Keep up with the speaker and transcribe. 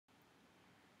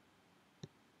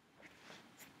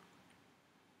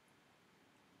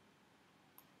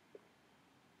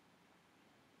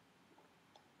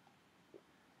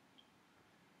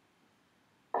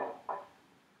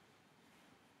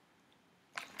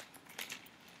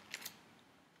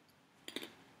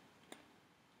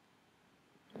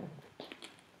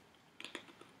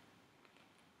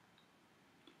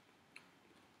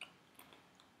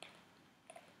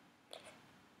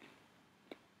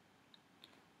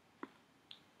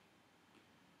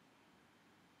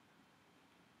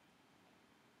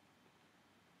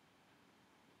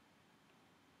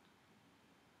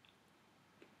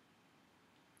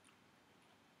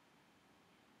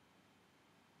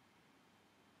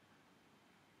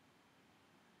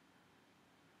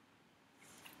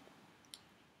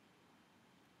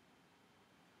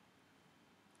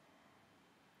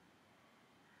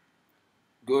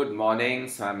Good morning.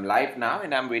 So I'm live now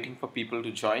and I'm waiting for people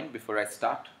to join before I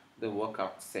start the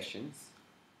workout sessions.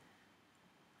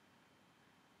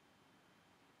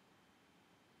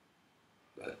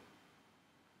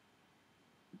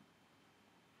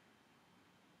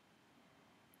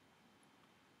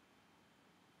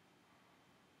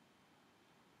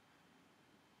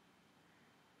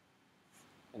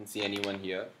 And see anyone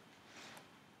here?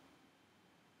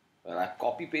 Well, I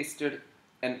copy pasted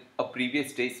a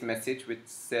previous day's message which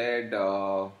said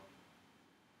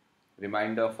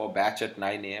reminder for batch at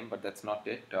 9 a.m. But that's not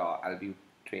it. I'll be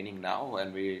training now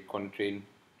and we're going to train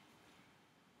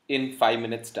in 5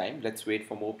 minutes time. Let's wait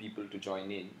for more people to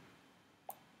join in.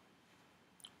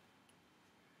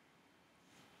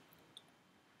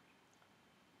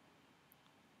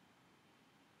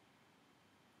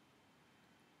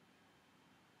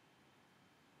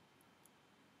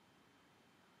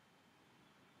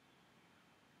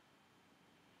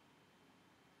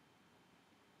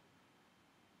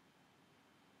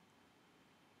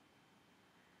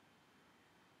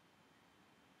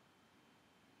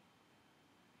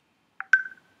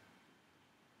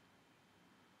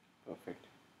 Perfect.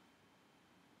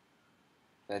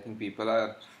 I think people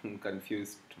are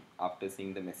confused after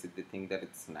seeing the message. They think that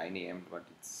it's 9 a.m. but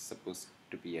it's supposed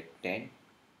to be at 10.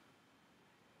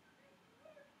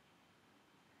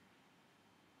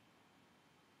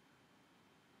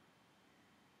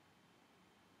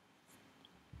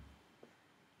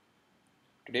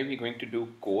 Today we're going to do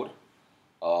core,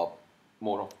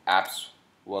 more of abs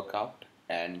workout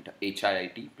and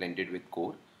HIIT blended with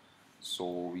core. So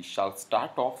we shall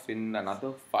start off in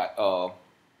another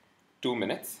 2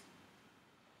 minutes.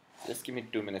 Just give me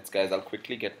 2 minutes, guys. I'll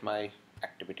quickly get my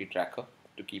activity tracker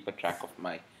to keep a track of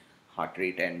my heart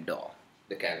rate and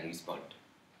the calories burnt.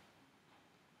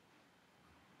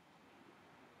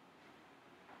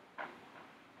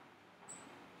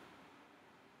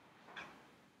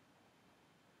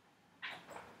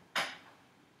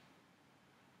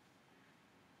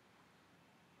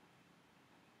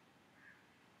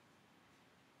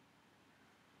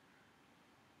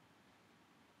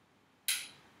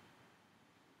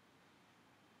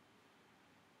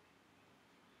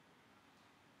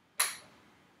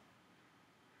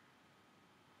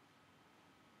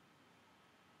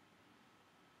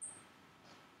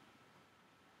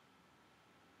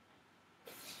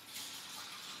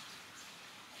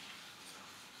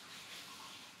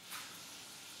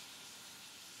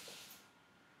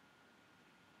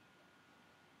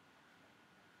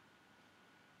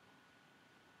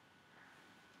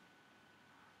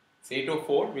 It's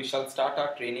 8:04. We shall start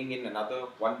our training in another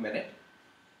 1 minute.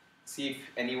 See if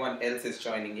anyone else is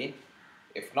joining in.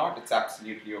 If not, it's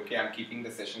absolutely okay. I'm keeping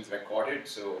the sessions recorded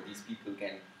so these people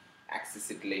can access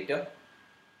it later.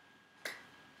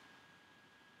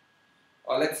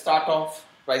 Let's start off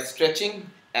by stretching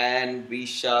and we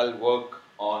shall work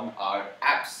on our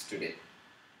abs today.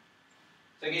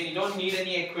 So again, you don't need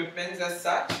any equipment as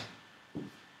such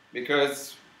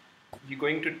because we're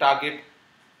going to target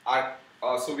our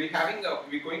so we're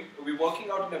working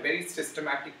out in a very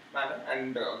systematic manner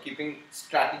and keeping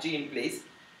strategy in place.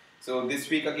 So this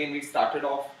week again we started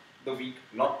off the week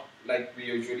not like we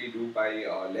usually do by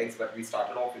legs, but we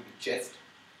started off with the chest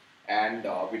and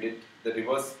we did the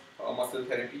reverse muscle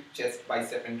therapy, chest,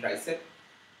 bicep and tricep.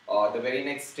 The very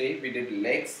next day we did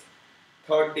legs.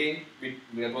 Third day,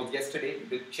 that was yesterday, we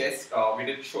did chest, we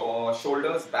did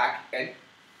shoulders, back and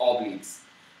obliques.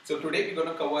 So today we're going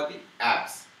to cover the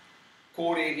abs,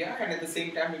 core area, and at the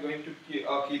same time we're going to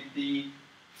keep the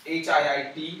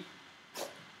HIIT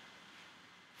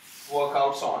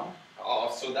workouts on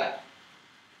so that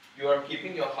you are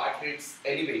keeping your heart rates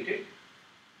elevated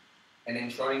and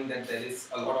ensuring that there is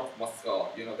a lot of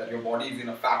muscle, that your body is in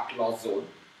a fat loss zone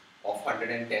of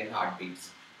 110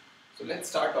 heartbeats. So let's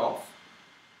start off.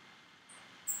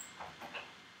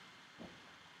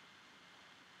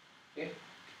 Okay.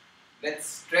 Let's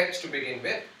stretch to begin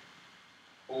with.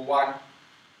 1,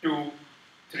 2,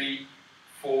 3,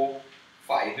 4,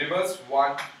 5. Reverse.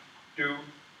 1, 2,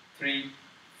 3,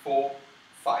 4,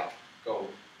 5. Go.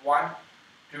 1,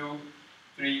 2,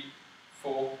 3,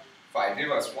 4, 5.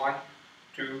 Reverse. 1,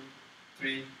 2,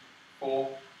 3, 4,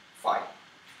 5.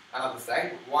 Another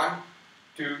side. 1,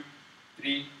 2,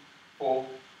 3, 4,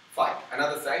 5.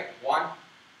 Another side. 1,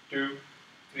 2,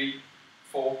 3,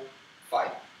 4,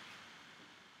 5.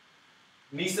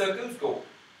 Knee circles. Go.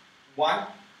 1,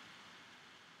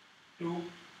 2,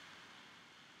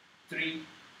 3,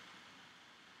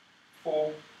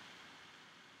 4,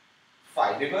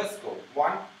 5. Reverse. Go.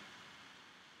 1,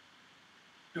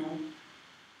 2,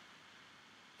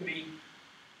 3,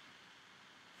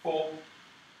 4,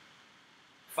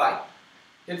 5.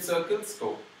 Hip circles,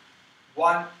 go.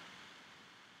 1,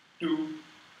 2,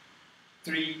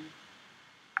 3,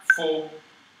 4,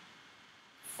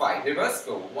 5. Reverse,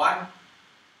 go. 1,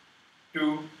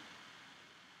 2,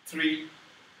 3,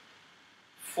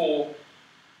 4,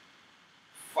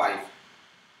 5.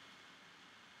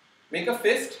 Make a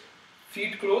fist,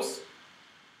 feet close.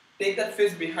 Take that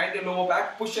fist behind your lower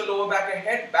back, push your lower back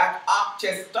ahead, back up,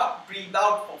 chest up, breathe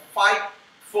out for 5,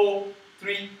 4,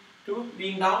 3, 2,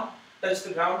 lean down, touch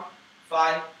the ground,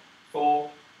 5, 4,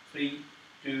 3,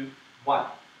 2, 1.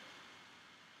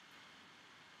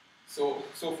 So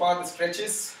far the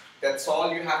stretches, that's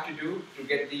all you have to do to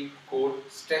get the core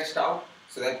stretched out,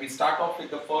 so that we start off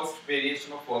with the first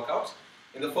variation of workouts.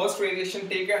 In the first variation,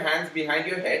 take your hands behind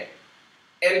your head,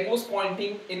 elbows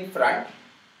pointing in front,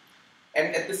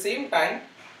 and at the same time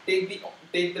take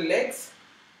the legs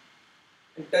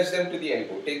and touch them to the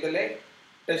elbow. Take the leg,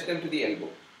 touch them to the elbow.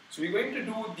 So we're going to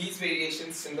do these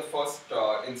variations in the first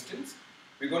instance.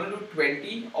 We're going to do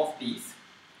 20 of these,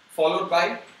 followed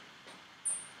by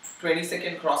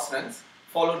 20-second cross runs,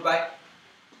 followed by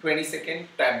 20-second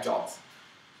tap jogs.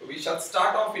 So we shall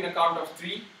start off in a count of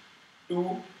 3,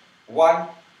 2, 1,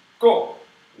 go.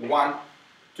 1,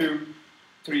 2,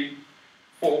 3,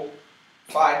 4,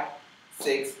 5,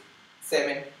 6,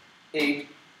 7, 8,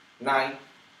 9,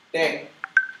 10,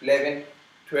 11,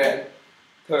 12,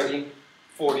 13,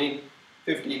 14,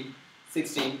 15,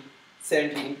 16,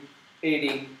 17,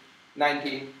 18,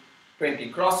 19, 20.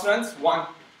 Cross runs. 1,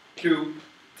 2,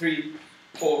 3,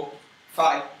 4,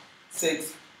 5,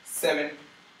 6, 7,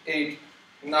 8,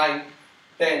 9,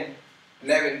 10,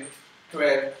 11,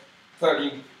 12,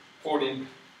 13, 14,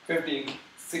 15,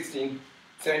 16,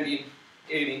 17,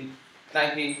 18,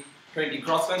 19, 20.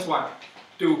 Cross runs. 1,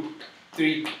 2,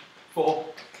 3, 4,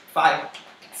 5,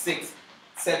 6,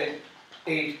 7,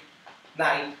 8,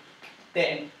 9,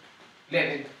 10,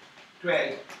 11,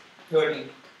 12, 13,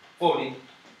 14,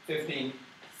 15,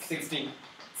 16,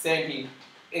 17,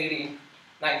 18,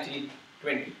 19,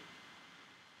 20.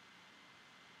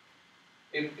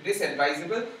 It is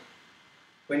advisable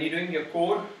when you're doing your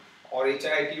core or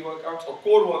HIIT workouts, or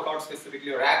core workout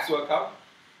specifically, or abs workout,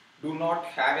 do not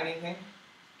have anything.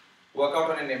 Work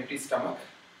out on an empty stomach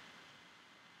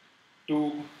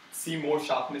to see more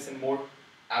sharpness and more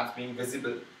abs being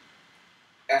visible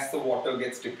as the water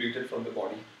gets depleted from the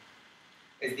body,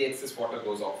 as the excess water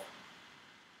goes off.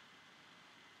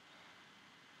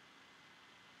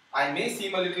 I may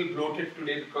seem a little bloated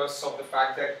today because of the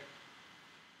fact that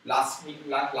last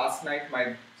night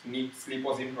my sleep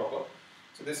was improper.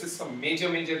 So this is a major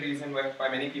reason why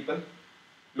many people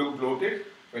look bloated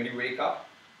when you wake up,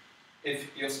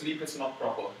 if your sleep is not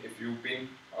proper, if you've been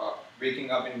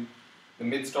waking up in the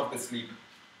midst of the sleep.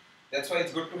 That's why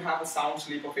it's good to have a sound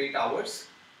sleep of 8 hours,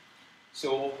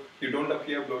 so you don't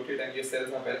appear bloated and your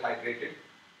cells are well hydrated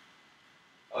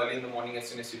early in the morning as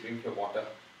soon as you drink your water.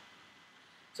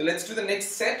 So let's do the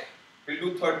next set. We'll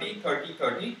do 30, 30,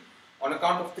 30. On a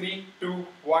count of 3, 2,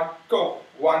 1, go.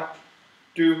 1,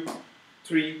 2,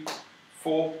 3,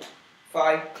 4,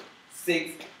 5,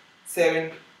 6,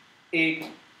 7, 8,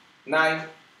 9,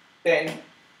 10,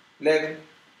 11,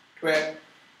 12,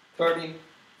 13,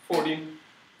 14,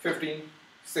 15,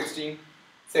 16,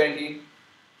 17,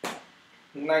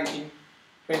 19,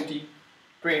 20,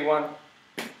 21,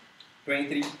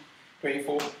 23,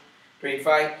 24,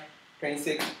 25,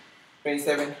 26,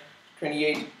 27,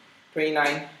 28,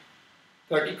 29,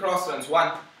 30 cross runs.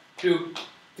 1, 2,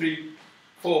 3,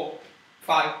 4,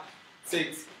 5,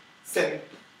 6, 7,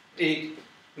 8,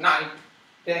 9,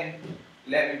 10,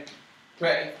 11,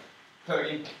 12,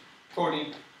 13,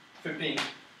 14, 15,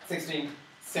 16,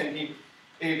 17,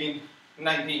 18,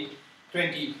 19,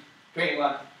 20,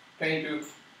 21, 22,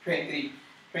 23,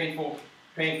 24,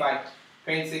 25,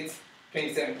 26,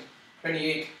 27,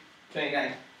 28,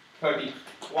 29, 30.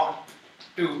 1,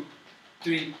 2,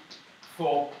 3,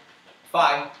 4,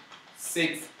 5,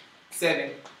 6,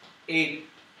 7, 8,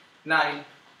 9,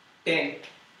 10,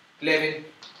 11,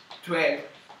 12,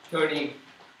 13,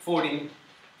 14,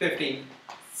 15,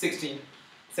 16,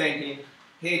 17,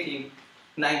 18,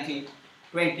 19,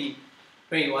 20,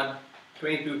 21,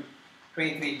 22,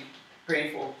 23,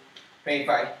 24,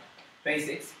 25,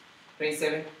 26,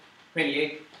 27,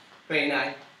 28,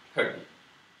 29, 30.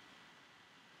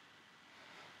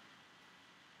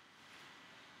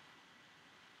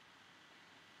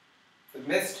 The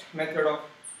best method of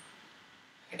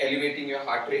elevating your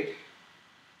heart rate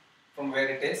from where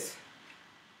it is.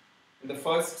 In the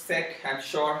first set, I'm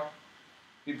sure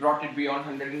we brought it beyond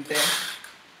 110.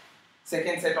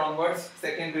 Second set onwards,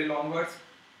 second drill onwards,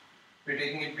 we're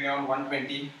taking it beyond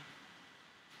 120.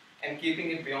 and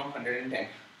keeping it beyond 110.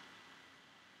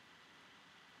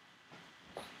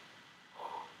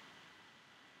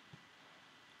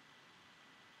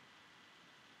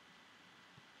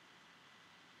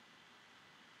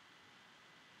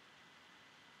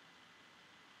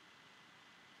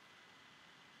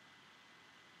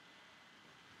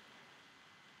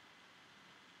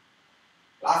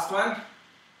 Last one,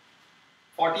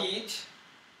 40 each.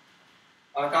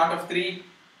 On a count of 3,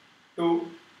 2,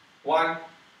 1,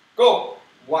 go!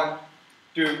 1,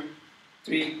 2,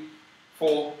 3,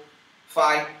 4,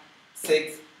 5,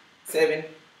 6, 7,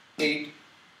 8,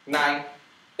 9,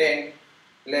 10,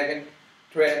 11,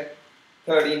 12,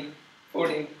 13,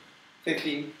 14,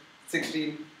 15,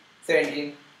 16,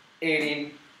 17,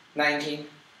 18, 19,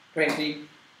 20,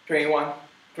 21,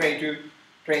 22,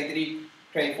 23,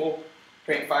 24,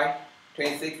 25,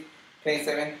 26,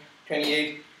 27,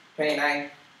 28, 29,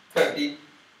 30,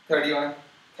 31,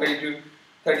 32,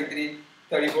 33,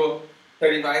 34,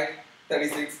 35,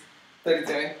 36,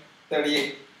 37,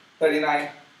 38, 39,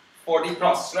 40.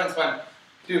 Cross. Runs 1,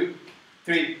 2,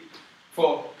 3,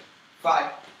 4,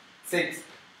 5, 6,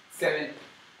 7,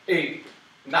 8,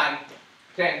 9,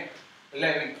 10,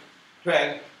 11,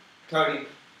 12, 13,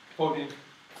 14,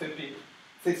 15,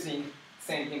 16,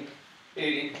 17,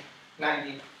 18,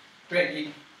 19,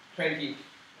 20, 20,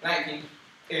 19,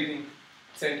 18,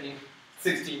 17,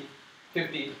 16,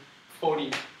 15,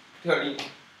 14, 13,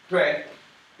 12,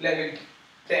 11,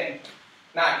 10,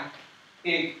 9,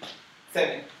 8,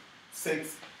 7,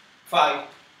 6, 5,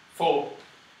 4,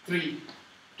 3,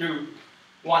 2,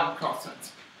 1. Cross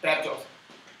runs. Tap jaws.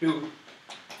 2,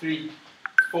 3,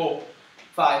 4,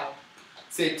 5,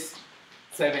 6,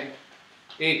 7,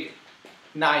 8,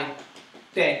 9,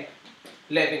 10,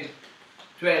 11,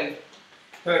 12,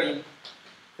 13,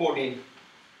 14,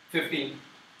 15,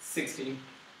 16,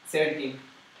 17,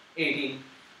 18,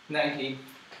 19,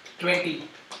 20,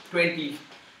 20,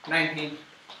 19,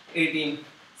 18,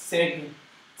 17,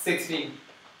 16,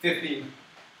 15,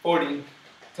 14,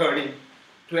 13,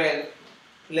 12,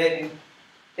 11,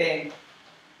 10,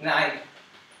 9,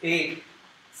 8,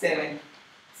 7,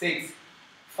 6,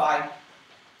 5,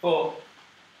 4,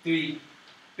 3,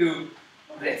 2,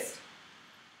 rest.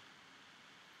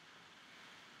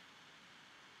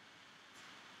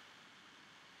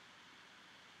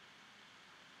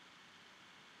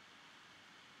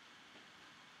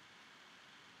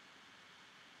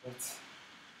 That's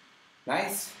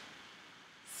nice.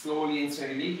 Slowly and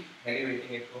steadily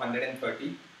elevating it to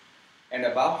 130 and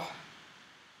above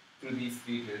through these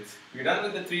 3 drills. We're done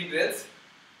with the 3 drills.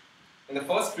 In the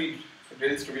first 3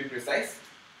 drills, to be precise.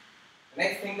 The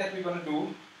next thing that we're going to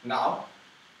do now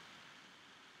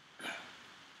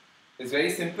is very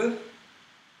simple.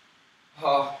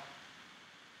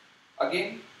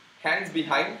 Again, hands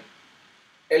behind,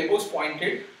 elbows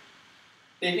pointed,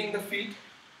 taking the feet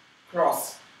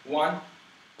cross. 1,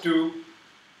 2,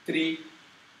 3.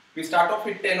 We start off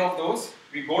with 10 of those.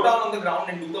 We go down on the ground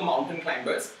and do the mountain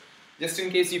climbers. Just in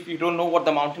case if you don't know what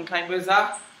the mountain climbers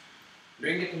are,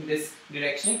 bring it in this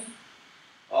direction.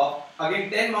 Again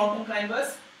 10 mountain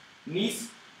climbers, knees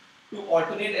to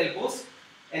alternate elbows,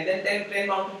 and then 10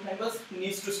 mountain climbers,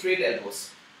 knees to straight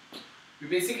elbows. We're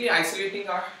basically isolating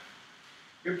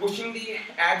we're pushing the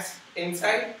abs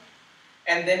inside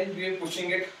and then we're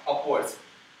pushing it upwards,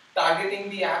 targeting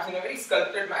the abs in a very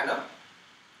sculpted manner.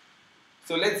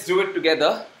 So let's do it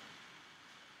together.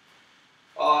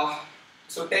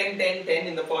 So 10, 10, 10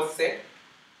 in the first set.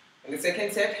 In the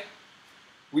second set,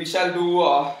 we shall do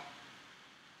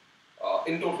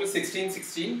in total 16,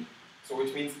 16. So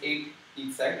which means 8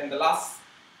 each side. And the last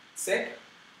set,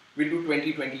 we'll do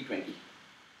 20, 20, 20. So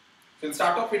we'll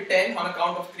start off with 10 on a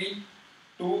count of 3,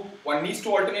 2, 1. Knees to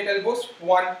alternate elbows.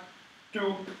 1,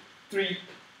 2, 3,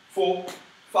 4,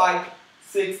 5,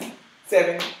 6,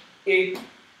 7, 8,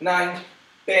 9,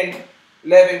 10,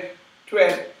 11,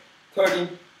 12,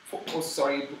 13, 14. Oh,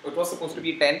 sorry, it was supposed to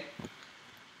be 10.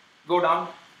 Go down.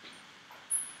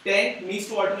 10, knees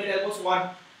to alternate elbows. 1,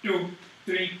 2,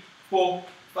 3, 4,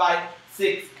 5,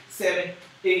 6, 7,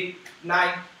 8,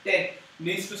 9, 10.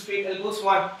 Knees to straight elbows.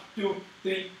 1, 2,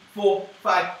 3, 4,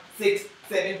 5, 6,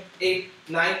 7, 8,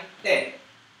 9, 10.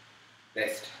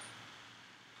 Rest.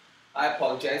 I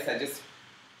apologize,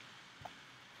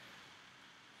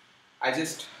 I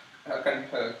just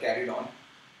carried on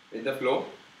with the flow.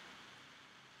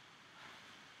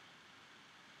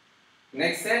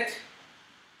 Next set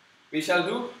we shall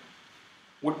do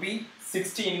would be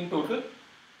 16 in total.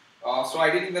 So I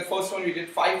did in the first one we did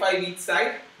 5, 5 each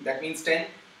side. That means 10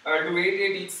 to 8,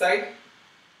 8 each side.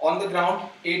 On the ground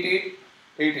 8, 8,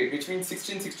 8, 8, which means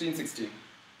 16, 16, 16.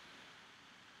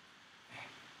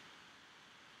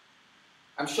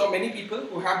 I'm sure many people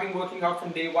who have been working out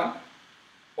from day one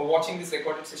or watching this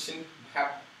recorded session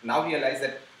have now realized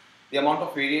that the amount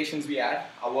of variations we add,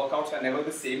 our workouts are never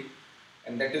the same,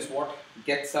 and that is what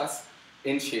gets us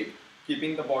in shape,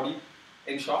 keeping the body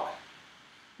in shock,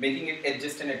 making it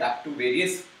adjust and adapt to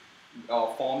various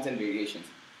forms and variations.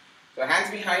 So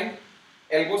hands behind,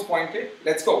 elbows pointed,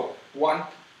 let's go. 1,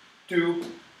 2,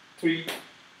 3,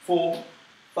 4,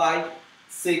 5,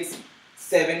 6,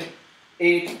 7,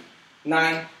 8,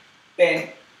 9, 10,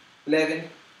 11,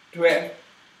 12,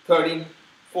 13,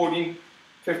 14,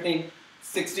 15,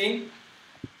 16.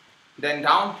 Then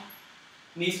down,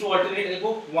 knees to alternate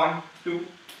elbow. 1, 2,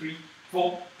 3,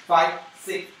 4, 5,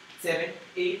 6, 7,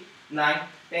 8, 9,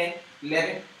 10,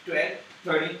 11, 12,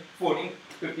 13, 14,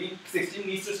 15, 16.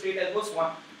 Knees to straight elbows.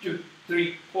 1, 2,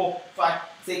 3, 4, 5,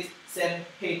 6, 7,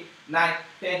 8, 9,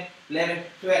 10, 11,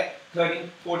 12,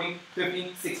 13, 14,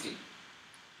 15, 16.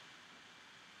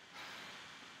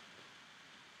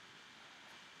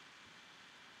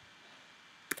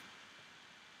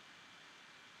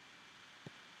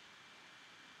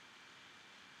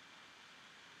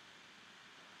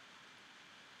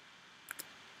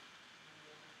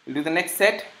 We'll do the next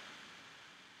set,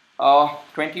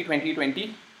 20, 20,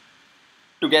 20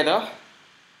 together.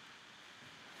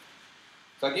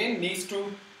 So again, knees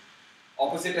to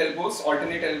opposite elbows,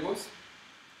 alternate elbows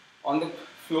on the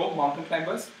floor, mountain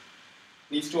climbers.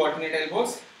 Knees to alternate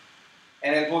elbows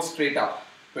and elbows straight up,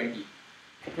 20.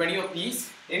 20 of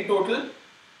these in total.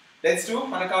 Let's do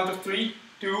on a count of 3,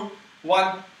 2,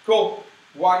 1, go.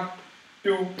 1,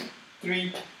 2,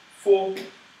 3, 4,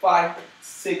 5,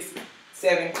 6,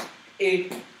 7,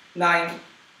 8, 9,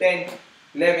 10,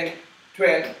 11,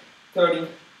 12, 13,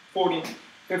 14,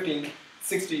 15,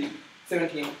 16,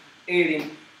 17,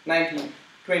 18, 19,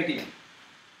 20.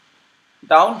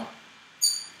 Down,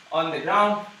 on the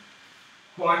ground.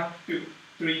 1, 2,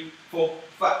 3, 4,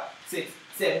 5, 6,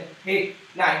 7, 8,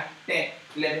 9, 10,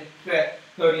 11, 12,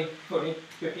 13, 14,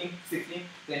 15, 16,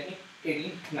 17,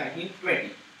 18, 19,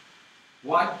 20.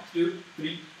 1, 2,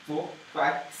 3, 4,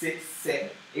 5, 6, 7,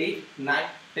 8, 9,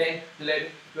 10, 11,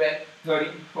 12,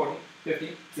 13, 14,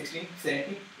 15, 16,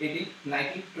 17, 18,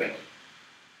 19, 20.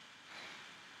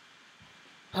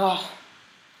 Well,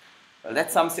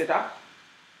 that sums it up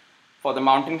for the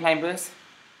mountain climbers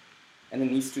and the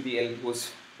knees to the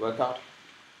elbows workout.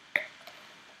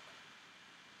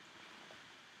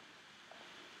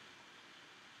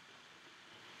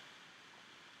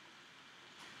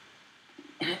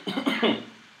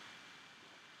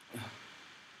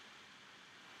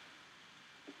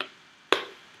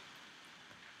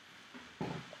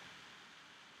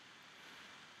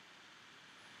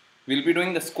 We'll be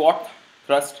doing the squat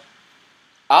thrust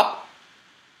up.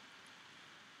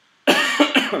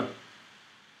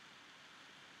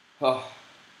 Oh,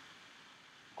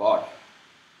 God.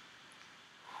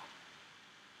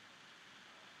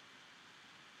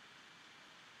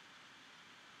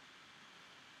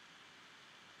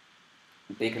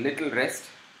 Take a little rest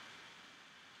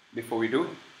before we do.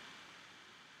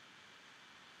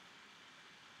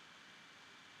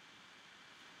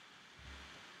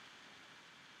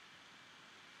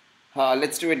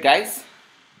 Let's do it, guys.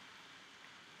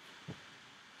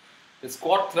 The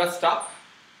squat thrust up.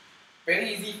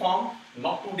 Very easy form,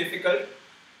 not too difficult.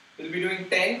 We'll be doing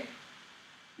 10,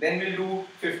 then we'll do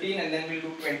 15, and then we'll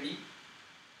do 20.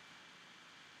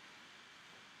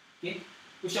 Okay,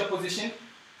 push up position,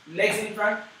 legs in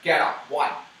front, get up, 1.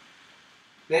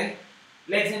 Then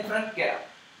legs in front, get up.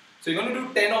 So you're going to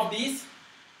do 10 of these.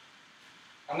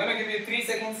 I'm going to give you 3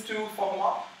 seconds to warm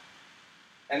up.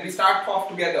 And we start off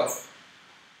together.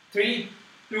 3,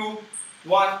 2,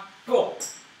 1, go.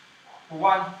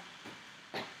 1,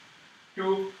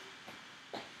 2,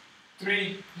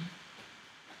 3,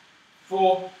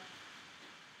 4,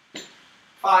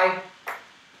 5,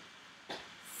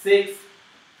 6,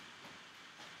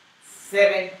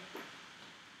 7,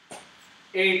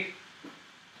 8,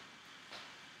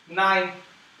 9,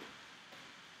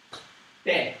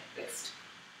 10. Rest.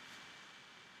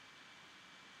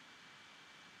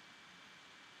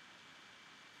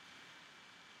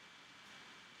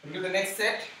 We'll do the next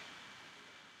set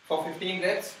for 15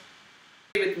 reps.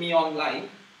 Stay with me online.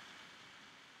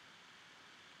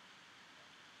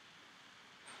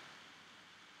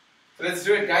 So let's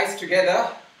do it, guys, together.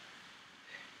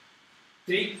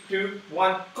 3, 2,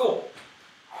 1, go.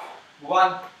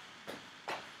 1,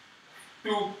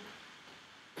 2,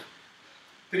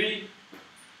 3,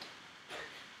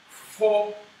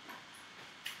 4,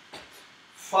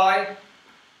 5,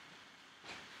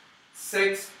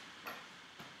 6,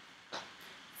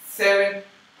 7,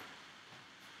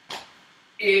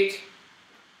 8,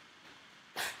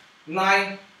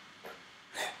 9,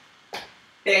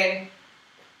 10,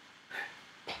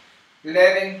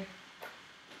 11,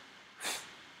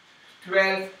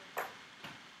 12,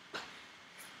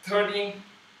 13,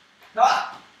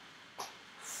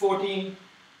 14,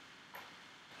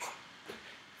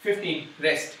 15.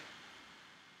 Rest.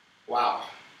 Wow.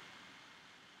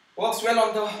 Works well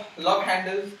on the love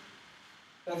handles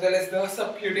as well as the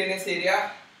subcutaneous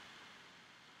area.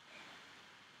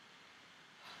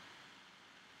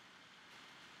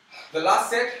 The last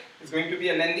set is going to be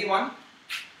a lengthy one.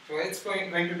 So it's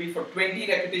going to be for 20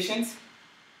 repetitions.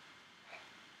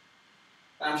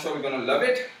 I'm sure we're going to love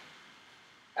it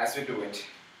as we do it.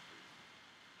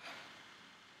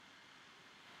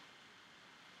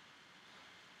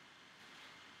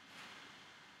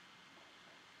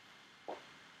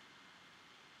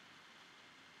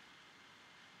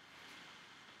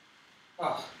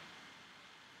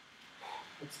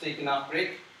 Let's take enough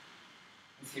break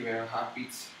and see where our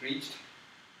heartbeats reached.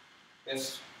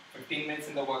 There's 15 minutes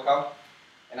in the workout,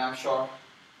 and I'm sure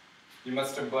you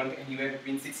must have burned anywhere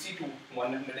between 60 to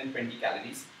 120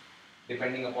 calories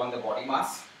depending upon the body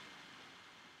mass.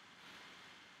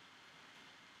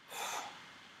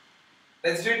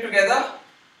 Let's do it together.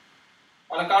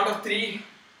 On a count of 3,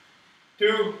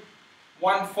 2,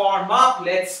 1, form up.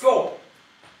 Let's go.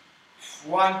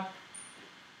 1,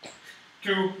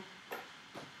 2,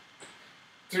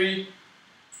 3,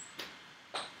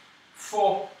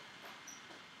 4,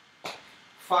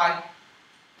 5,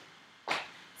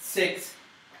 6,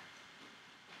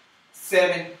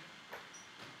 7,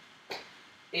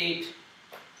 8,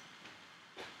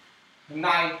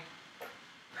 9,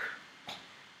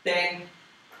 10,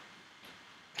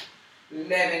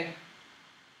 11,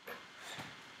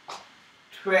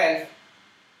 12,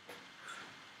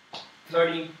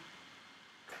 13,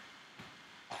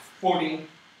 14,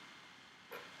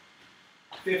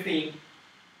 15,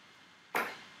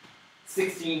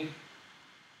 16,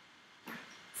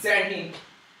 17,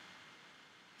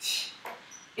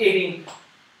 18,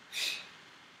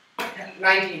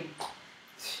 19,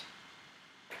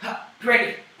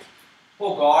 20.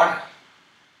 Oh God.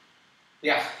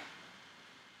 Yeah.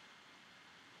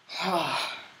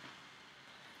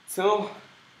 So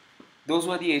those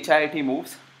were the HIIT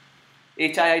moves.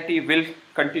 HIIT will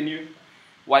continue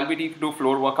while we do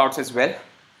floor workouts as well,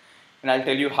 and I'll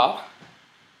tell you how.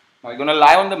 Now we're going to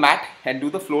lie on the mat and do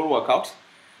the floor workouts.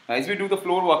 Now as we do the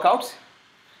floor workouts,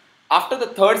 after the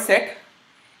third set,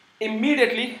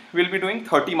 immediately we'll be doing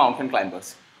 30 mountain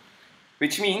climbers,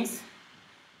 which means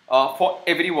for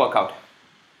every workout.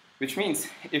 Which means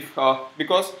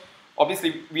because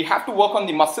obviously we have to work on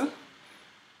the muscle,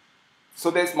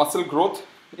 so there's muscle growth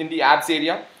in the abs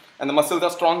area, and the muscles are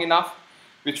strong enough,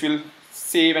 which will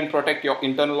save and protect your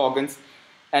internal organs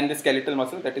and the skeletal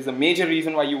muscle. That is a major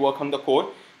reason why you work on the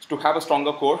core, is to have a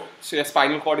stronger core. So your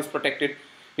spinal cord is protected,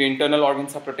 your internal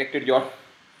organs are protected, your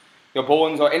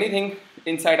bones or anything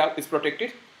inside out is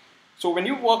protected. So when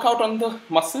you work out on the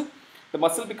muscle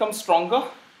becomes stronger,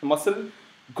 the muscle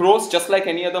grows just like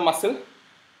any other muscle.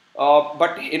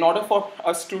 But in order for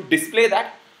us to display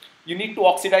that, you need to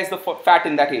oxidize the fat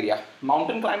in that area.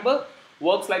 Mountain climber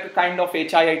works like a kind of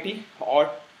HIIT or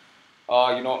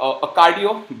a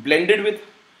cardio blended with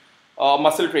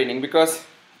muscle training, because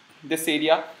this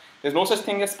area, there's no such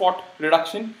thing as spot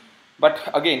reduction, but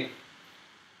again,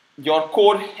 your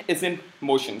core is in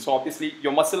motion. So obviously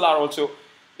your muscle are also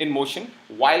in motion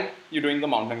while you're doing the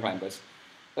mountain climbers.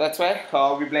 So that's why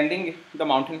we're blending the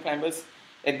mountain climbers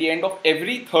at the end of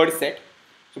every third set.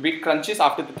 So be it crunches,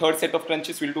 after the third set of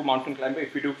crunches, we'll do mountain climber.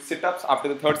 If we do sit-ups, after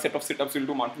the third set of sit-ups, we'll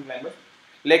do mountain climbers.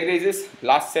 Leg raises,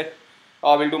 last set,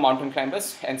 we'll do mountain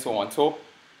climbers, and so on. So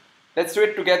let's do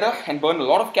it together and burn a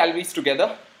lot of calories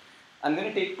together. I'm going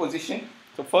to take position.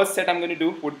 So first set I'm going to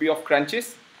do would be of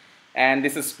crunches, and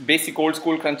this is basic old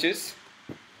school crunches.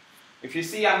 If you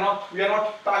see, we are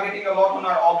not targeting a lot on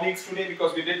our obliques today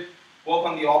because we did work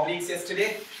on the obliques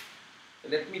yesterday. So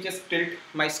let me just tilt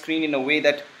my screen in a way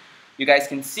that you guys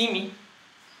can see me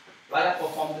while I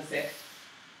perform the set.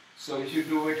 So you should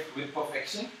do it with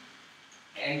perfection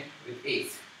and with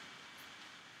ace.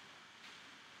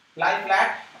 Lie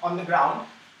flat on the ground,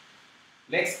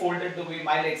 legs folded the way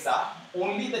my legs are.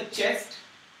 Only the chest,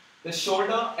 the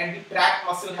shoulder and the trap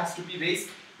muscle has to be raised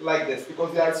like this,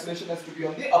 because the isolation has to be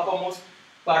on the uppermost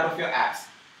part of your abs.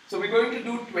 So we're going to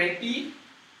do 20,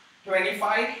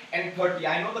 25 and 30.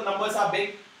 I know the numbers are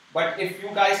big, but if you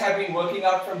guys have been working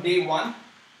out from day one,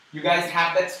 you guys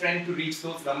have that strength to reach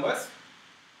those numbers.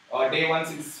 Day one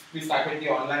since we started the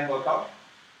online workout.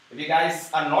 If you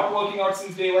guys are not working out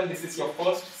since day one, this is your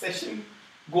first session.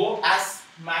 Go as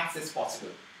max as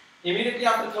possible. Immediately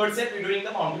after the third set, we're doing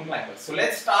the mountain climbers. So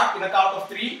let's start in a count of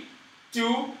 3,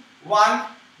 2, 1,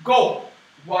 go.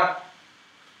 1,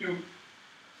 2,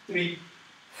 3,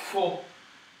 4,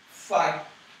 5,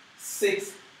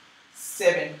 6,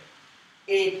 7,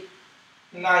 8,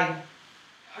 9,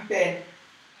 10,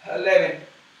 11,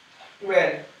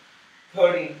 12,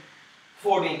 13,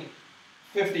 14,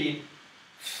 15,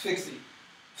 16,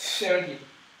 17,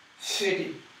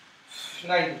 18,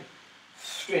 19,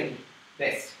 20.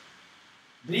 Rest.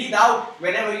 Breathe out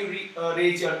whenever you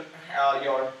raise your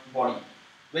body.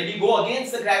 When you go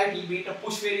against the gravity, be it a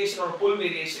push variation or a pull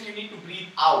variation, you need to breathe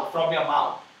out from your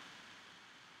mouth.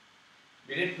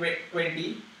 We did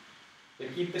 20. We'll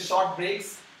keep the short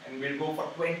breaks and we'll go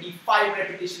for 25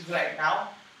 repetitions right now.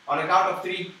 On a count of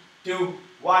 3, 2,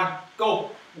 1,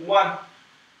 go. 1,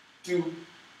 2,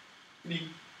 3,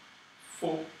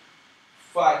 4,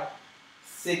 5,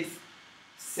 6,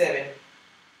 7,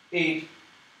 8,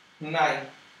 9,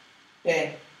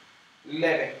 10,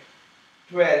 11,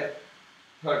 12,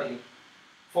 13,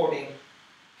 14,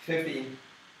 15,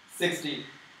 16,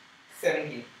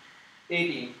 17,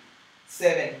 18,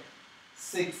 7,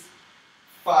 6,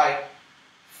 5,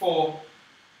 4,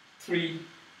 3,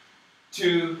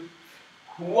 2,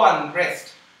 1.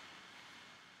 Rest.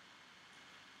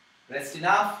 Rest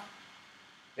enough.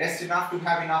 Rest enough to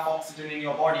have enough oxygen in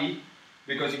your body,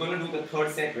 because you're going to do the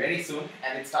third set very soon,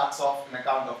 and it starts off in a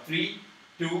count of 3,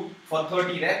 2 for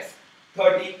 30 reps.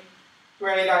 30,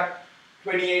 29,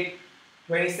 28,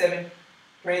 27,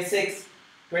 26,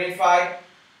 25,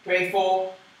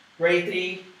 24,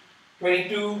 23,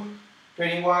 22,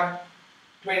 21,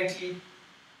 20,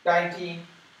 19,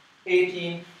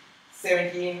 18,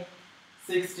 17,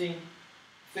 16,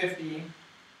 15,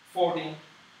 14,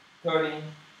 13,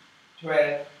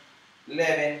 12,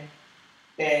 11,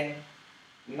 10,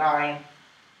 9,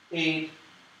 8,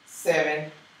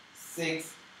 7,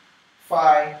 6,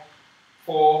 5,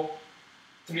 4,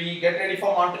 3. Get ready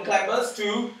for mountain climbers.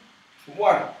 2,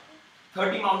 1.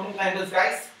 30 mountain climbers,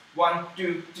 guys. 1,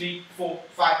 2, 3, 4,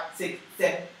 5, 6,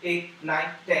 7, 8, 9,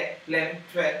 10, 11,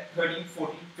 12, 13,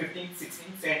 14, 15, 16,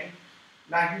 17,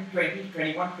 19, 20,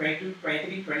 21, 22,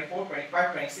 23, 24,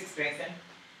 25, 26, 27,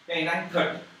 29,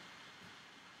 30.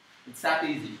 It's that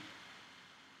easy.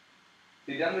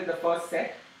 We're done with the first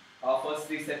set, our first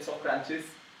 3 sets of crunches.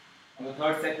 On the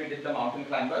third set, we did the mountain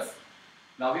climbers.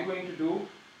 Now we're going to do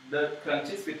the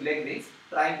crunches with leg raise,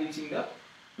 trying reaching the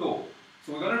toe.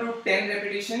 So we're going to do 10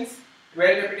 repetitions,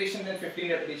 12 repetitions and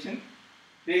 15 repetitions.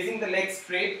 Raising the legs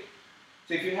straight.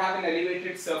 So if you have an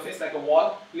elevated surface like a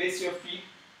wall, place your feet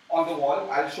on the wall.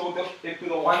 I'll show it to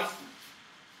the ones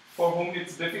for whom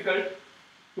it's difficult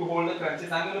to hold the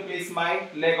crunches. I'm going to place my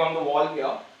leg on the wall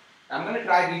here. I'm going to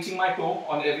try reaching my toe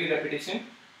on every repetition.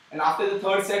 And after the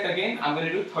third set again, I'm going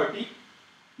to do 30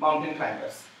 mountain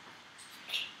climbers.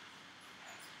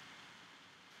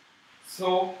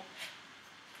 So,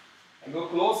 I go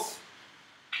close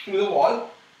to the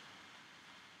wall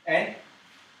and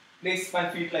place my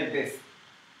feet like this.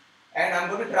 And I'm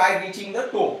going to try reaching the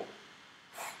toe.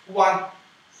 1,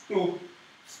 2,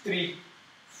 3,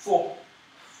 4,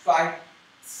 5,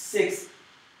 6,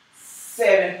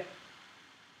 7,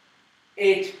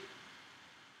 8,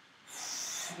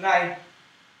 9,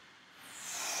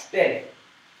 10.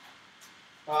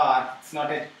 It's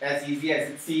not as easy as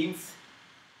it seems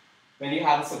when you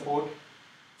have support.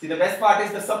 See, the best part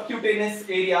is the subcutaneous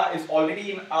area is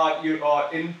already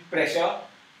in pressure,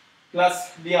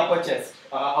 plus the upper chest,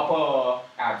 upper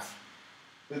abs.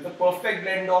 So it's a perfect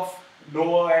blend of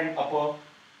lower and upper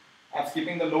abs,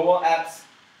 keeping the lower abs,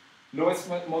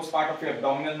 most part of your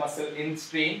abdominal muscle in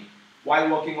strain while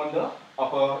working on the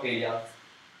upper areas.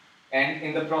 And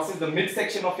in the process, the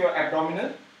midsection of your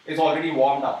abdominal is already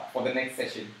warmed up for the next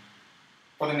session,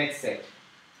 for the next set.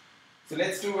 So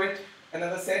let's do it.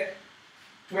 Another set.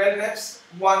 12 reps.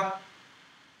 1,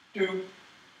 2,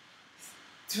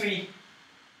 3,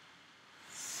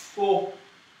 4,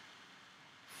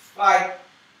 5,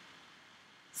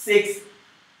 6,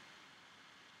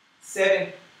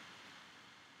 7,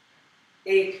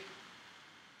 8,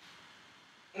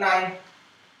 9,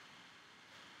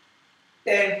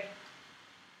 10,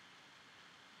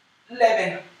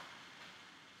 11,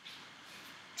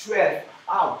 12.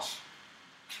 Ouch.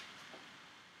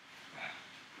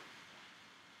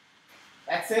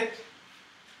 That's it.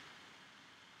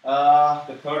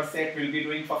 The third set we'll be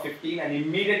doing for 15, and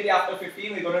immediately after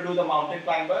 15 we're going to do the mountain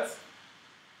climbers.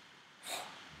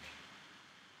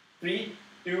 3,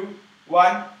 2,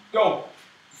 1, go.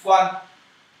 1,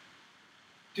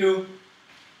 2,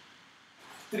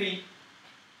 3,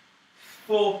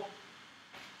 4,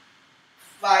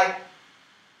 5,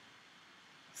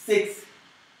 6,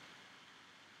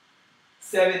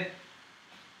 7,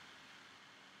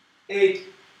 8,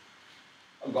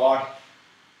 oh God,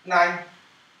 9,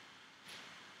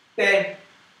 10,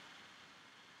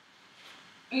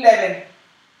 11,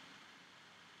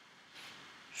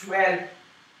 12,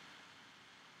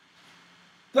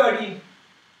 13,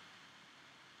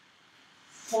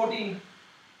 14,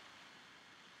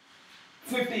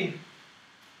 15.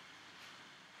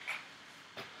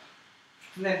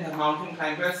 Then the mountain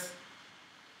climbers.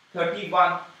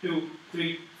 31, 2,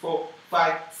 3, 4,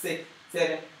 5, 6,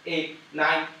 7, 8,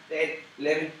 9, 10,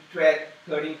 11, 12,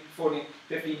 13, 14,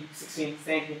 15, 16,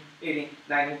 17, 18,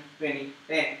 19, 20,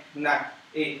 10, 9,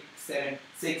 8, 7,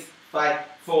 6, 5,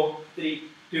 4, 3,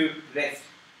 2, rest.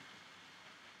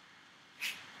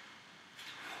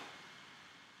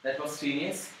 That was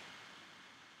strenuous.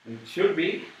 It should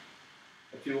be,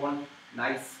 if you want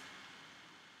nice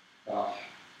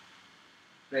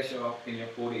pressure up in your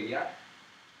core area.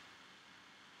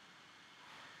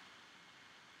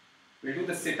 We'll do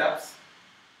the sit-ups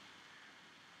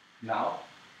now.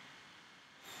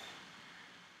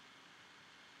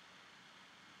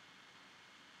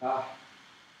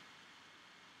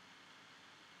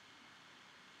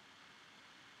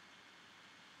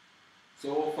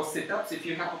 So for sit-ups, if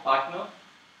you have a partner,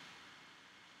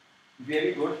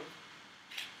 very good.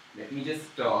 Let me just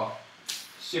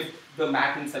shift the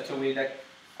mat in such a way that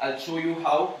I'll show you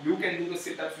how you can do the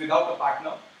sit-ups without a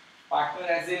partner. Partner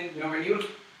as in, when you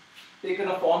taken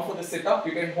a form for the sit-up,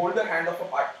 you can hold the hand of a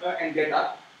partner and get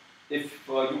up if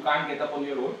you can't get up on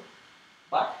your own.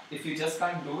 But if you just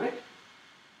can't do it,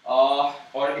 or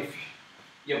if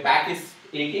your back is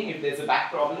aching, if there's a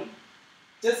back problem,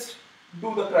 just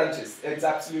do the crunches. It's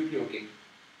absolutely okay.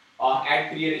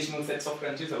 Add 3 additional sets of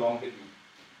crunches along with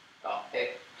you.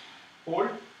 Hold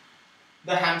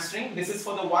the hamstring. This is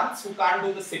for the ones who can't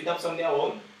do the sit-ups on their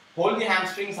own. Hold the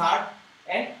hamstrings hard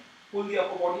and pull the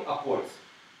upper body upwards.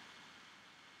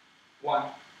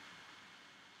 1,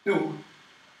 2,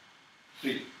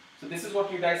 3. So this is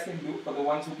what you guys can do for the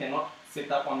ones who cannot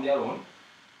sit up on their own.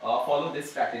 Follow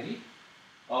this strategy.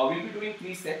 We'll be doing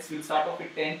 3 sets. We'll start off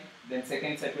with 10, then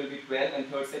second set will be 12, and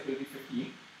third set will be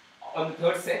 15. On the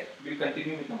third set, we'll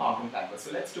continue with the mountain climbers.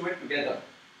 So let's do it together.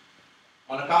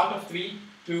 On a count of 3,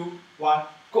 2, 1,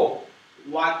 go.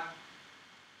 1,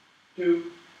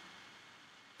 2,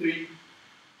 3,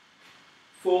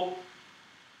 4,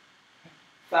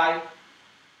 5,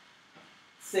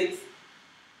 6,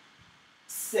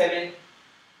 7,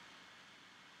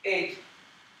 8,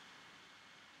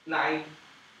 9,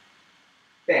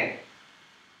 10.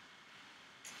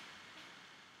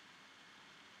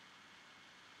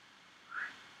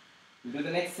 We'll do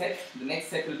the next set. The next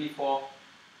set will be for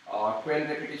 12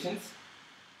 repetitions.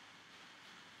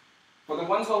 For the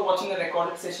ones who are watching the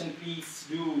recorded session, please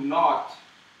do not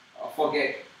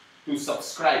forget to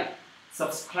subscribe.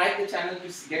 Subscribe the channel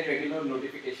to get regular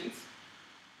notifications.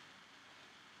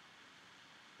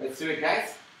 Let's do it,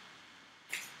 guys.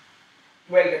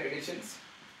 12 repetitions.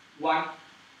 1,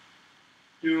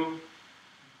 2,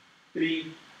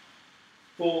 3,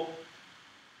 4,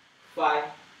 5,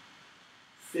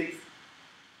 6,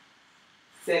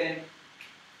 7,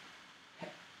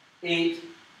 8,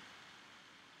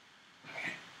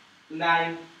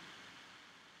 9,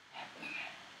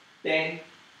 10,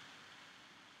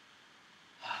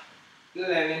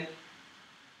 11,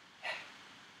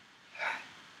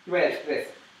 12. Rest.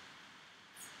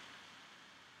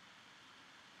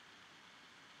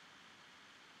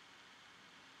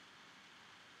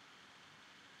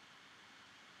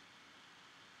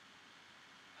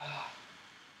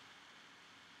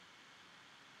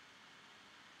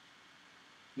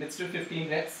 Let's do 15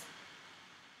 reps.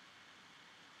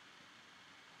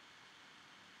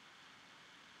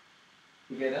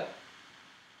 Together.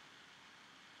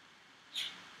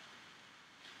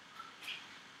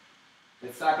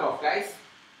 Let's start off, guys.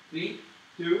 3,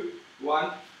 2,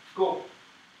 1, go.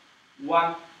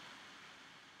 1,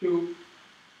 2,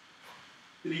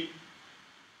 3,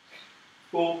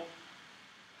 4,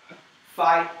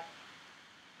 5,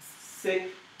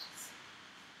 6,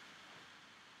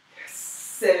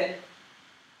 7,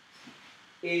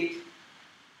 8,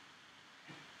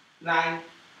 9,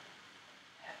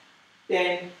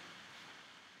 10,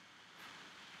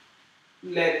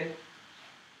 11,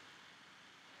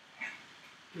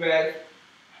 12,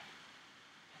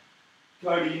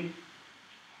 13,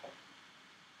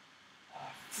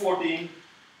 14,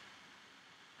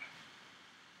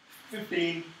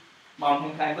 15,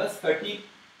 mountain climbers, 30.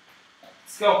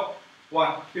 Let's go.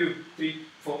 1, 2, 3,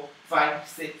 4, 5,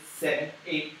 6, 7,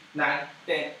 8, 9,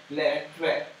 10, 11,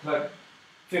 12, 13,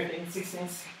 15, 16,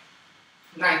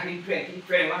 19, 20,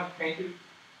 21, 22,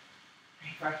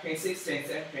 25, 26,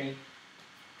 27, 20,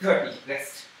 30.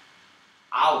 Rest.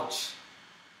 Ouch.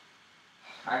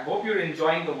 I hope you're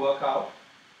enjoying the workout.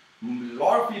 A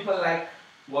lot of people like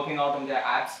working out on their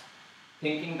abs,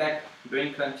 thinking that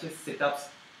doing crunches, sit-ups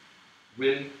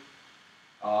will,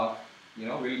 will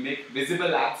make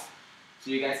visible abs, so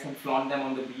you guys can flaunt them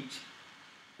on the beach.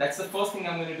 That's the first thing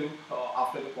I'm going to do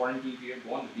after the quarantine period.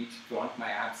 Go on the beach, flaunt my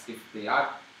abs if they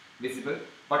are visible.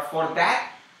 But for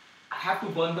that, I have to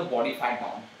burn the body fat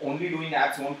down. Only doing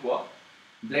abs won't work.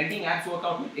 Blending abs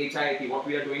workout with HIIT, what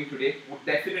we are doing today, would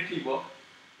definitely work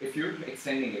if you're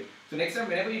extending it. So next time,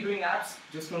 whenever you're doing abs,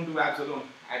 just don't do abs alone.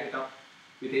 Add it up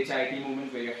with HIIT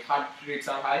movements where your heart rates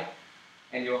are high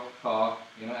and you're,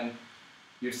 and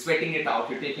you're sweating it out.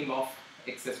 You're taking off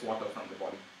excess water from the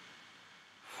body.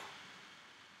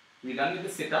 We're done with the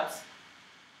sit-ups.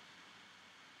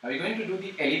 Now we're going to do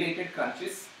the elevated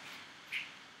crunches.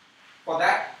 For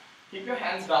that, keep your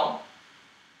hands down.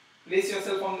 Place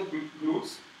yourself on the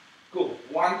glutes. Go.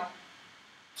 1,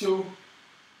 2,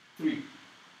 3.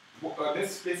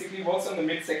 This basically works on the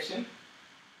midsection.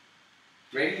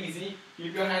 Very easy.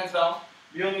 Keep your hands down.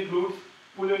 Be on your glutes.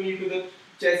 Pull your knee to the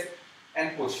chest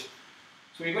and push.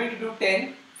 So we're going to do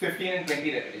 10, 15 and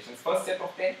 20 repetitions. First set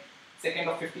of 10. Second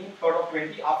of 15, third of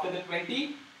 20. After the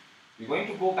 20, we're going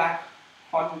to go back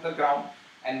on the ground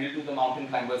and we'll do the mountain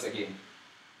climbers again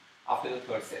after the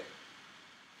third set.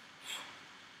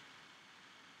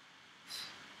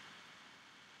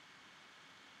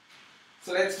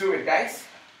 So let's do it, guys.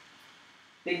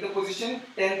 Take the position,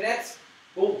 10 reps.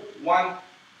 Go. 1,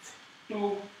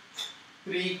 2,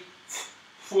 3,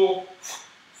 4,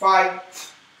 5,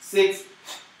 6,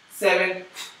 7,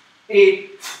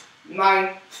 8,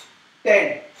 9,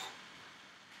 10.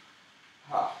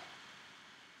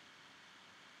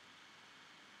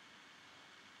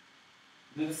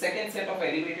 Do the second set of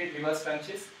elevated reverse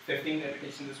crunches. 15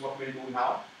 repetitions is what we'll do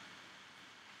now.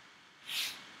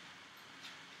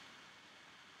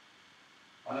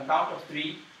 On a count of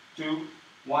 3, 2,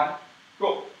 1,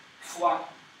 go. 1,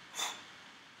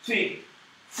 3,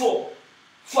 4,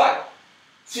 5,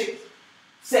 6,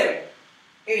 7,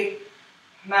 8,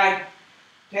 9,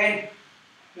 10,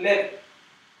 11,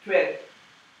 12,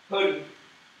 13,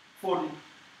 14,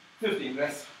 15.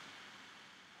 Rest.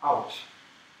 Ouch.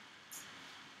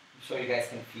 I'm sure you guys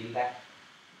can feel that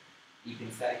deep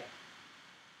inside.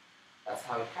 That's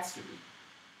how it has to be.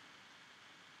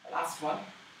 The last one.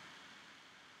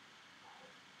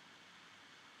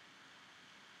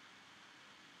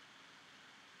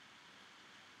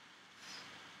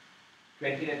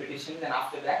 "20 repetitions, and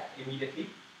after that, immediately,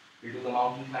 we'll do the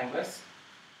mountain climbers.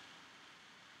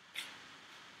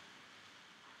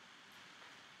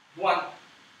 1,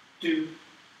 2,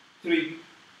 3,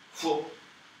 4,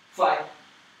 5,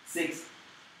 6,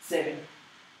 7,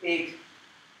 8,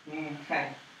 9,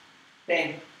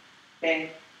 10, 10,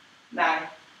 9,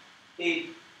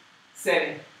 8,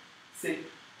 7, 6,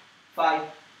 5,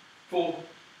 4,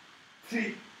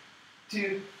 3,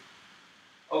 2,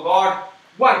 oh God,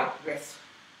 1. Rest.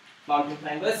 Mountain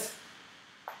climbers.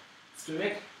 Let's do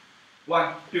it.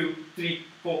 1, 2, 3,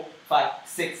 4, 5,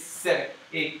 6, 7,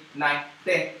 8, 9,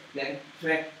 10, 11,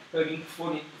 12, 13,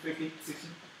 14, 15, 16,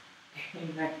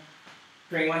 18, 19,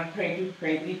 21, 22,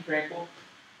 23, 24,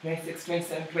 26,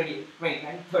 27, 28,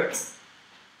 29, 30.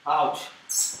 Ouch.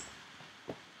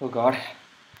 Oh God.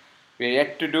 We're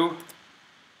yet to do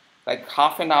like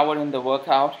half an hour in the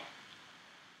workout,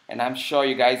 and I'm sure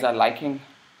you guys are liking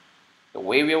the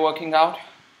way we're working out.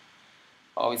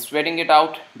 We're sweating it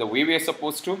out the way we're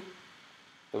supposed to.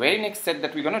 The very next set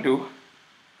that we're going to do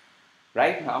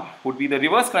right now would be the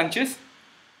reverse crunches,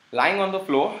 lying on the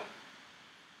floor,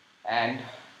 and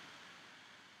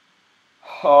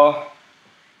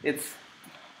it's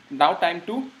now time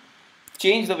to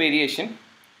change the variation.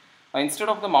 Instead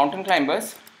of the mountain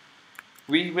climbers,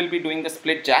 we will be doing the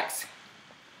split jacks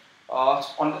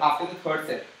after the third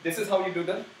set. This is how you do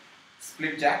the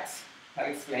split jacks. I'll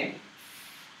explain.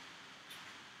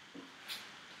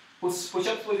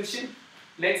 Push-up position,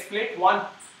 leg split, 1,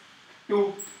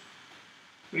 2,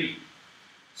 3.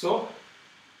 So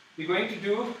we're going to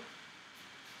do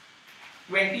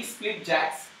 20 split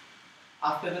jacks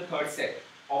after the third set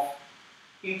of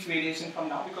each variation from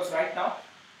now, because right now,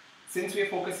 since we are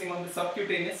focusing on the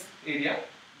subcutaneous area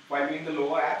while doing the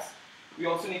lower abs, we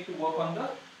also need to work on the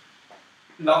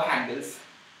love handles,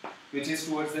 which is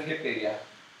towards the hip area.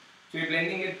 So we're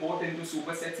blending it both into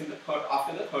supersets in the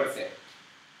after the third set.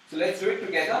 So let's do it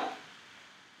together.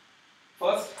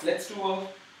 First, let's do a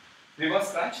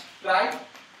reverse crunch. Try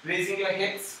raising your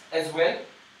hips as well.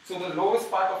 So the lowest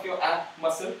part of your ab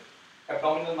muscle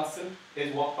abdominal muscle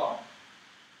is worked on.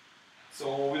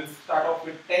 So we'll start off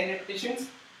with 10 repetitions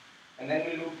and then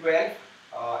we'll do 12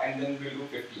 and then we'll do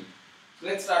 15. So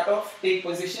let's start off. Take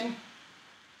position.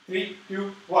 3,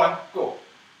 2, 1, go.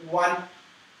 1,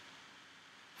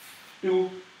 2,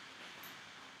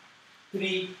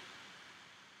 3,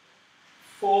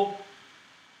 4,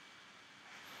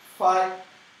 5,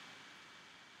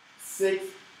 6,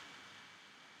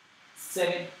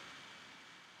 7,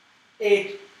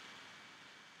 8,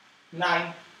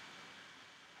 9,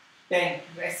 10.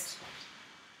 Rest.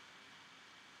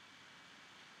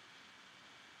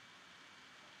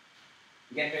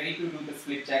 Get ready to do the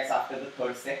split jacks after the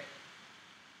third set.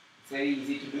 It's very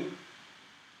easy to do.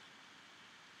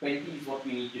 20 is what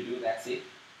we need to do, that's it.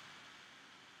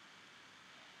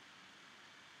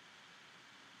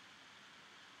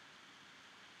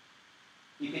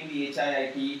 Keeping the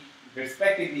HIIT,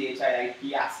 respecting the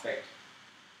HIIT aspect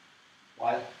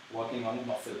while working on the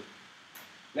muscle.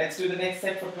 Let's do the next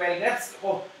set for 12 reps.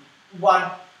 Oh,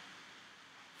 1,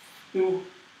 2,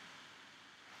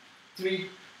 3,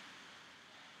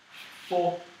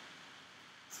 4,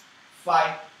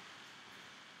 5,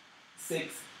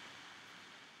 6,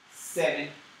 7,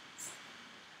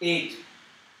 8,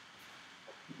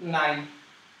 9,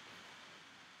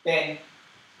 10,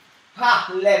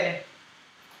 11,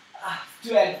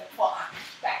 12. Fuck,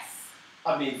 that's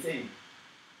amazing.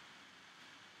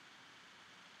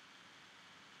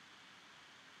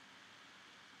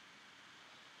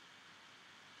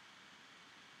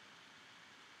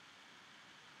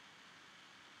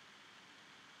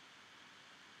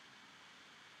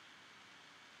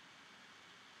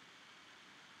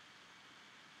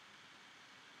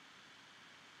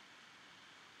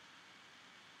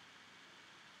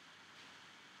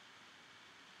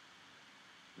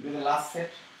 Do the last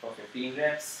set for 15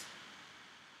 reps.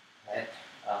 Let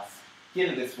us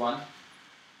kill this one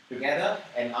together,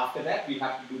 and after that we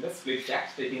have to do the split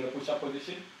jacks, taking the push-up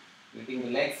position, letting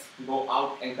the legs go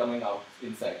out and coming out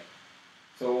inside.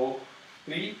 So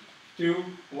 3, 2,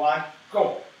 1,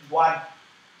 go. 1,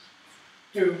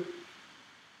 2,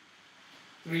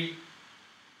 3,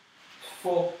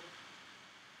 4,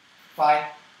 5,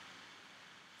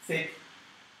 6,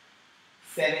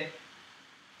 7,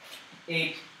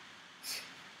 8,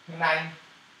 9,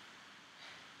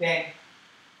 10,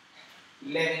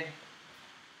 11,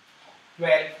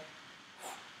 12,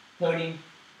 13,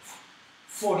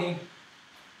 14,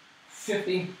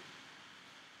 15.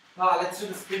 Let's do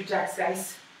the split jacks,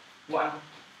 guys. 1,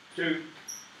 2,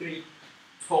 3,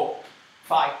 4,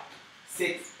 5,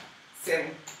 6,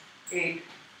 7, 8,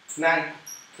 9,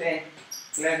 10,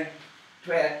 11,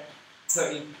 12,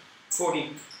 13,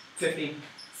 14, 15,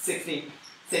 16,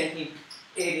 17,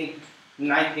 18,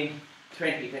 19,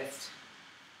 20. Rest.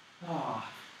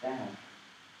 Damn.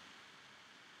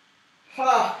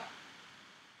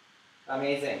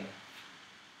 Amazing.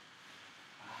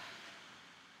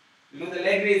 Do the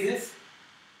leg raises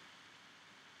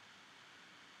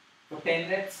for 10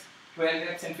 reps, 12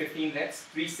 reps and 15 reps,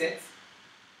 3 sets.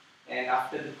 And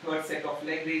after the third set of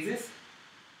leg raises,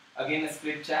 again a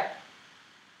split jack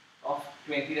of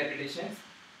 20 repetitions.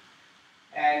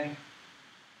 And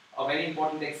a very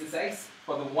important exercise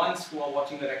for the ones who are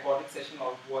watching the recorded session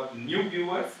or who are new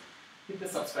viewers, hit the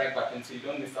subscribe button so you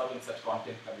don't miss out on such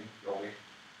content coming your way.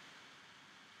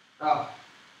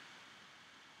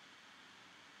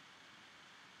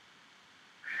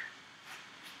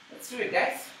 Let's do it,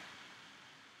 guys.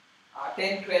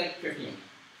 10, 12, 15.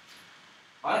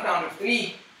 On a count of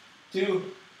 3,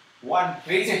 2, 1.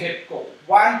 Raise your hip. Go.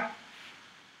 1,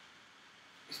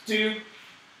 2,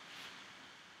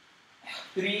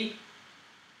 3,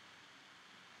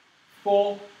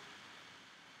 4,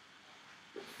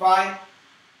 5,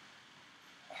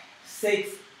 6,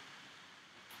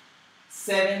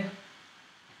 7,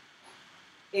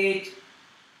 8,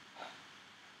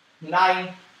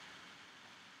 9,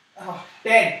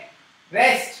 10.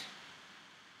 Rest.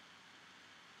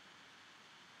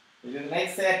 We do the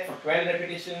next set for 12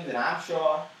 repetitions, and I'm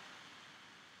sure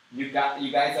you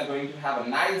guys are going to have a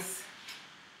nice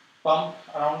pump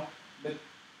around the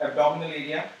abdominal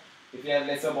area. If you have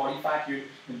lesser body fat,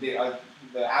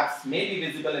 the abs may be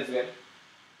visible as well.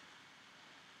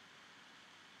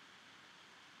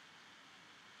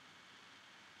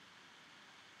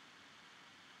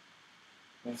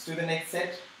 Let's do the next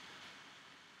set.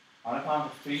 On a count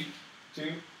of 3,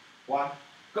 2, 1,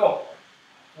 go.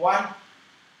 1,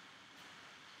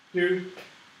 2,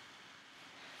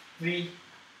 3,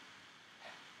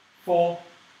 4,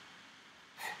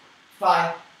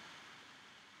 5,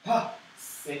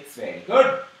 6, very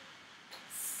good.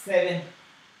 7,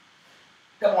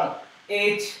 come on,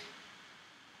 8,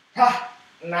 ha,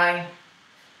 9,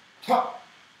 ha,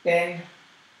 10,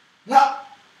 ha,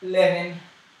 11,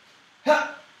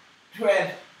 ha,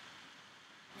 12,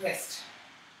 rest.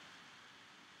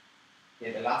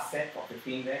 Okay, the last set for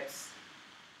 15 reps.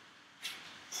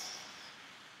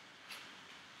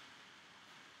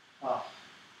 Ah,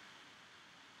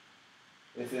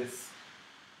 this is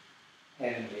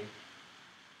heavenly.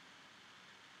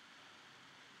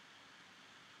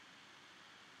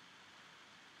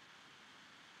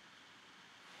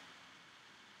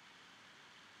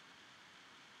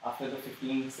 After the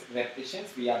 15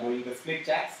 repetitions, we are doing the split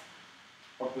jacks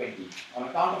for 20. On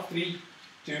a count of 3,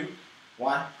 2,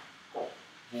 1, go.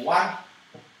 1,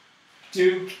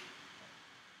 2,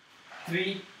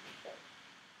 3,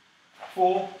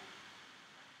 4,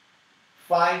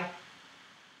 5,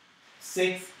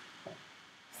 6,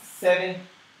 7,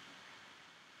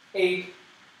 8,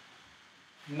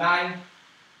 9,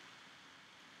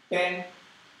 10,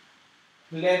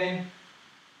 11,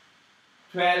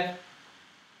 12,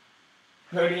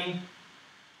 13,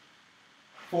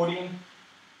 14,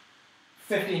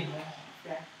 15.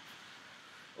 Okay.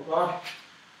 Oh God.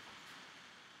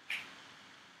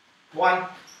 1,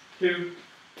 2,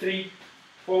 3,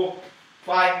 4,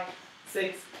 5,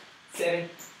 6, 7,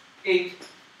 8,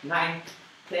 9,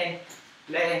 10,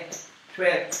 11,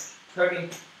 12, 13,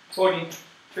 14,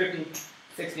 15,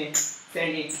 16,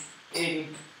 17,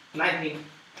 18, 19,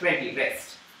 20.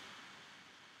 Rest.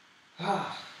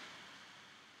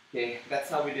 Okay, that's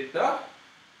how we did the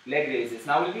leg raises.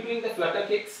 Now we'll be doing the flutter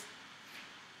kicks.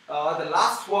 The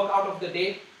last workout of the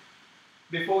day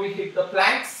before we hit the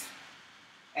planks.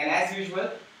 And as usual,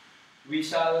 we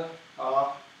shall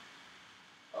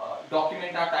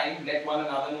document our time, let one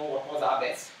another know what was our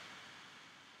best.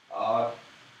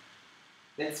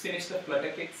 Let's finish the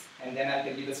flutter kicks and then I'll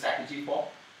tell you the strategy for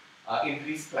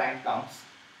increased plank counts.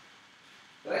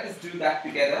 So let us do that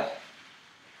together.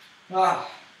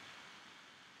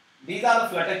 These are the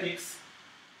flutter kicks.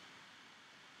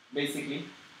 Basically,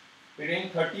 we're doing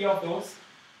 30 of those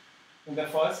in the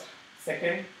first,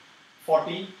 second,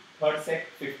 40, third set,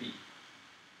 50.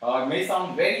 May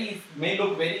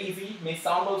look very easy, may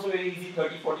sound also very easy,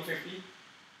 30, 40, 50.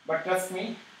 But trust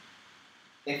me,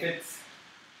 if it's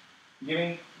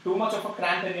giving too much of a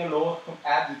cramp in your lower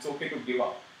abs, it's okay to give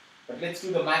up. But let's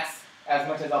do the max as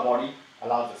much as our body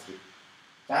allows us to.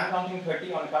 So I'm counting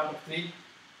 30 on the count of 3,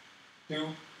 2,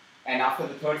 and after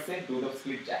the third set, do the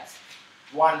split jacks.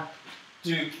 1,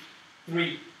 2,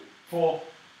 3, 4,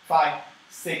 5,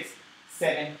 6,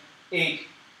 7, 8,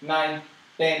 9,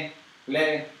 10,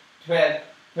 11, 12,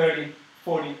 13,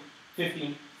 14,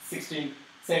 15, 16,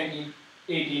 17,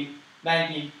 18,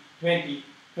 19, 20,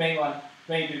 21,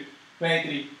 22,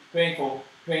 23, 24,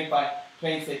 25,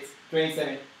 26,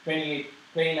 27, 28,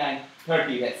 29,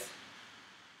 30. Rest.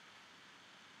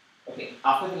 Okay,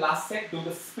 after the last set, do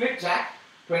the split jack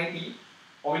 20,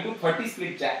 or we'll do 30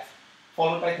 split jacks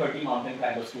followed by 30 mountain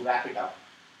climbers to wrap it up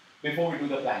before we do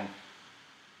the plank.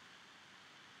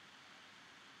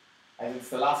 As it's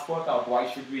the last workout, why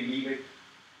should we leave it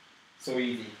so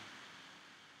easy?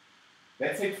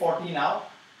 Let's hit 40 now.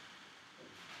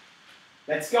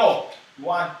 Let's go.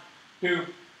 1, 2,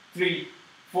 3,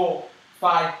 4,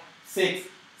 5, 6,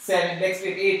 7, let's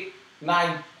hit 8,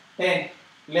 9, 10,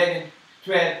 11,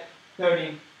 12,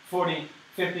 13, 14,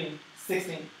 15,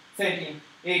 16, 17,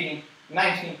 18,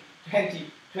 19, 20,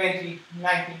 20,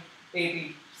 19,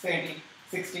 18, 17,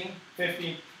 16,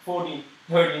 15, 14,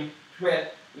 13, 12,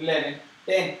 11,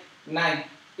 10, 9,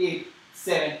 8,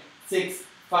 7, 6,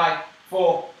 5,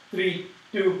 4, 3,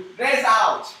 2, rest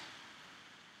out.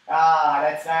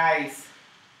 That's nice.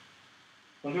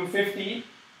 We'll do 50.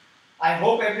 I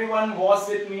hope everyone was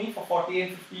with me for 40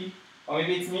 and 50, or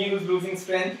maybe it's me who's losing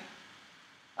strength.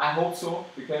 I hope so,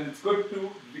 because it's good to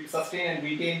sustain and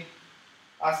retain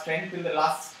our strength till the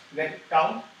last rep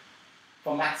count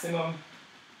for maximum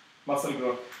muscle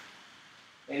growth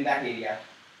in that area.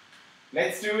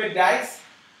 Let's do it, guys.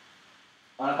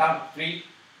 On a count of 3,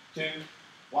 2,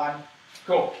 1,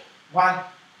 go. 1,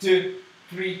 2,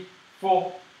 3,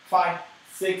 4, 5,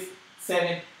 6,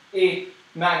 7, 8,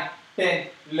 9, 10,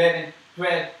 11,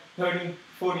 12, 13,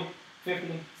 14,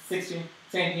 15, 16,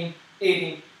 17,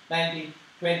 18, 19,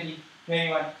 20,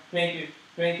 21, 22,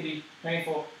 23,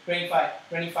 24, 25,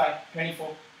 25,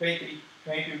 24, 23,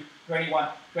 22, 21,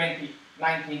 20,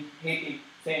 19, 18,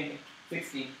 17,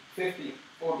 16, 15,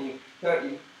 14,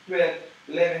 13, 12,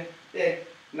 11, 10,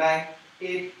 9,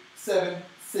 8, 7,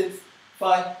 6,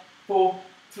 5, 4,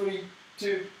 3,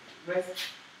 2, rest.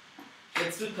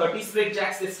 Let's do 30 split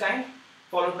jacks this time,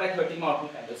 followed by 30 mountain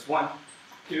climbers. 1,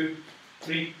 2,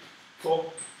 3,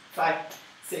 4, 5,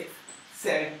 6,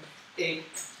 7, 8,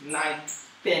 9,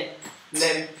 10,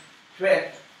 11,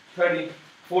 12, 13,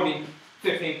 14,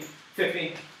 15,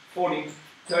 15, 14,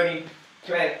 13,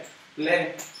 12,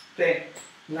 11, 10,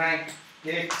 9,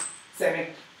 8, 7,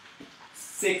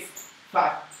 6,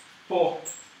 5, 4,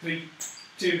 3,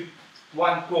 2,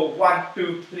 1, go. 1,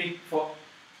 2, 3, 4,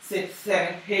 6,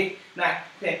 7, 8, 9,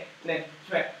 10, 11,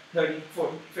 12, 13,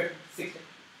 14, 15, 16,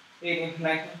 18,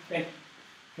 19, 20,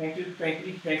 22,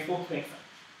 23, 24, 25,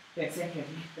 27, 28,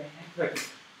 29, 30.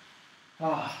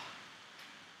 Ah.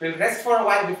 We'll rest for a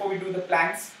while before we do the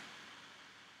planks.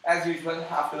 As usual,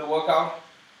 after the workout,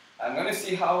 I'm going to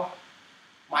see how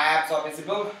my abs are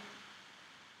visible.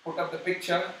 Put up the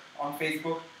picture on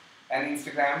Facebook and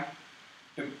Instagram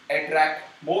to attract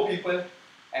more people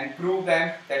and prove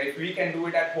them that if we can do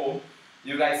it at home,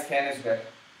 you guys can as well.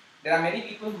 There are many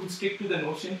people who stick to the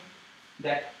notion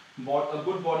that a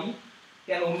good body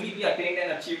can only be attained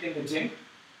and achieved in the gym,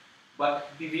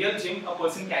 but the real gym a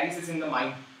person carries is in the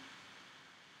mind.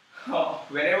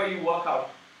 Whenever you work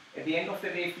out, at the end of the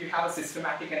day, if you have a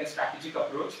systematic and a strategic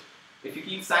approach, if you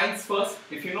keep science first,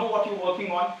 if you know what you're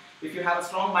working on, if you have a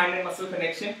strong mind and muscle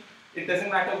connection, it doesn't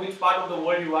matter which part of the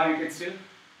world you are, you can still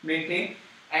maintain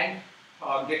and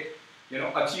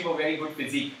achieve a very good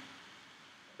physique.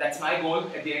 That's my goal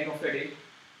at the end of the day,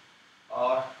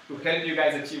 to help you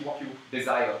guys achieve what you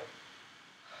desire.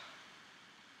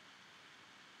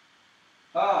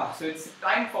 So it's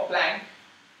time for plank,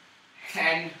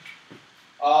 and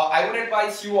I would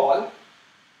advise you all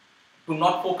to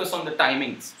not focus on the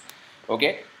timings.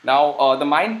 Okay, now the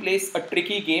mind plays a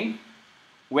tricky game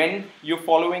when you're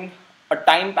following a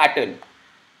time pattern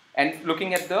and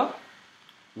looking at the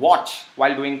watch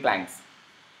while doing planks.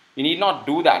 You need not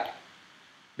do that,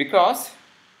 because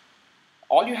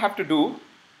all you have to do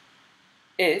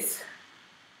is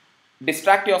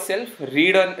distract yourself,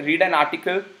 read an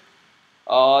article,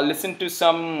 listen to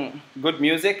some good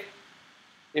music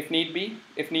if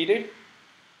needed,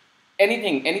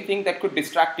 anything that could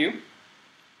distract you.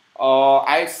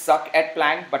 I suck at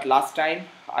plank, but last time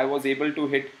I was able to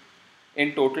hit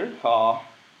in total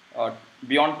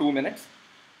beyond 2 minutes.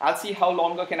 I'll see how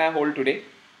longer can I hold today.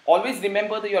 Always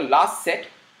remember your last set,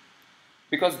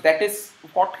 because that is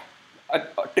what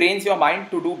trains your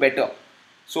mind to do better.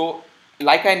 So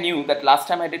like I knew that last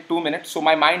time I did 2 minutes, so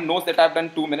my mind knows that I've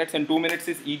done 2 minutes, and 2 minutes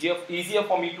is easier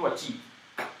for me to achieve.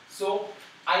 So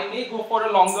I may go for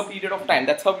a longer period of time.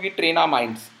 That's how we train our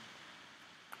minds.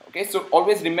 Okay, so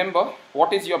always remember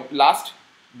what is your last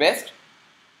best,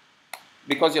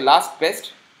 because your last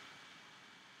best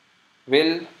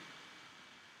will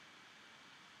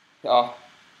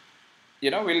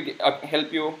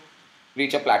help you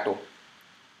reach a plateau.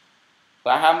 So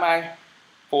I have my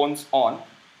phones on.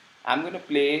 I'm going to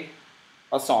play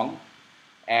a song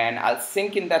and I'll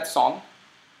sync in that song.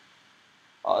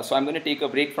 So I'm going to take a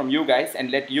break from you guys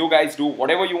and let you guys do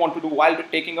whatever you want to do while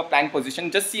taking a plank position.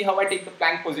 Just see how I take the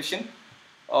plank position.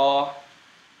 I'll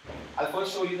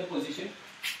first show you the position.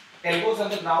 Elbows on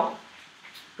the ground,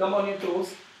 come on your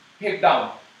toes, hip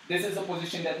down. This is the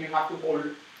position that you have to hold,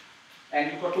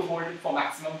 and you've got to hold it for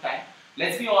maximum time.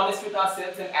 Let's be honest with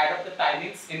ourselves and add up the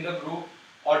timings in the group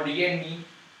or DM me,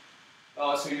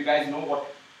 so you guys know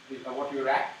what you're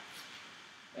at.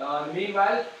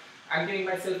 Meanwhile, I'm giving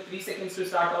myself 3 seconds to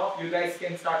start off. You guys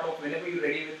can start off whenever you're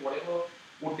ready with whatever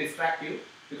would distract you,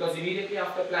 because immediately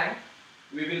after plank,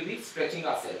 we will be stretching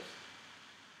ourselves.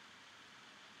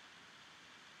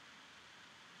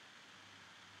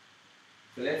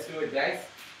 So let's do it, guys.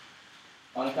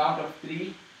 On a count of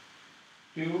 3,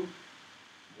 2,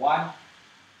 1,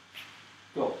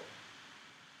 go.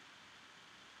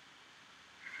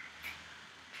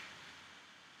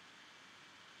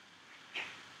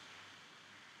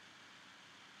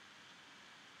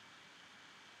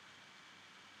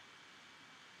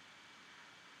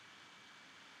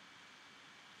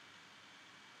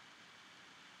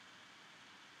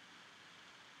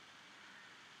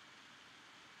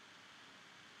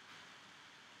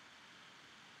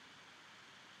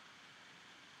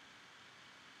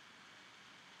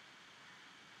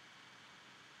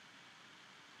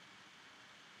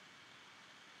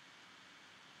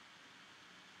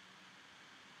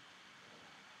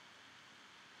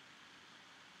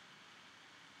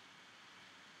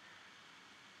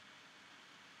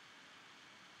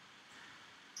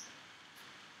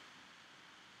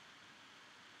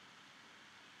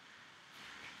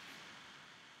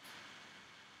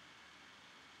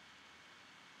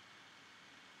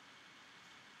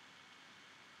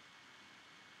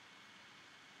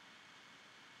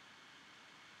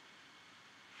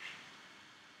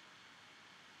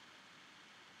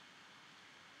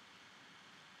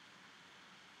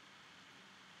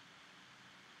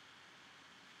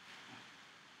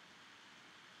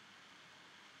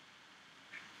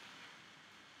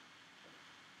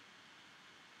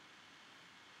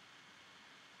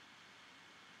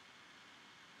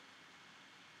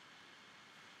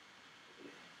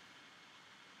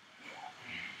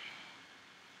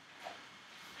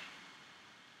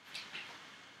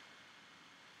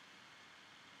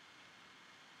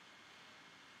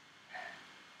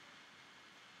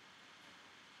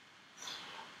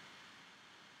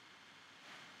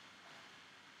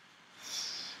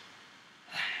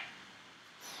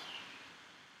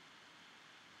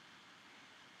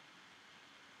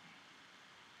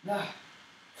 Oh,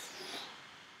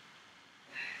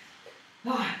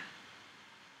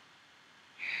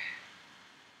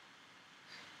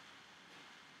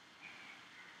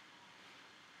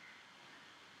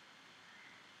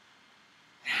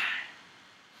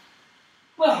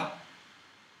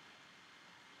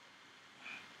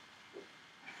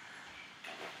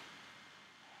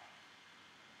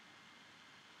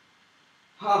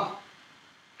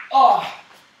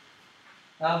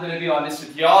 I'm gonna be honest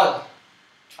with y'all.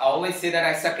 I always say that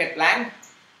I suck at plank.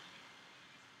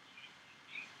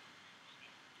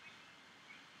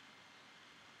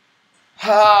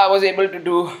 I was able to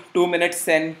do 2 minutes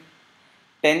and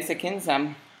 10 seconds.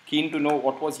 I'm keen to know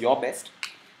what was your best.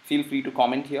 Feel free to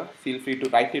comment here. Feel free to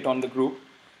write it on the group.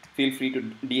 Feel free to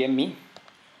DM me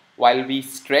while we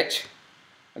stretch.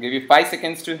 I'll give you 5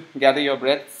 seconds to gather your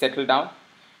breath, settle down.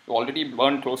 You already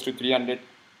burned close to 300,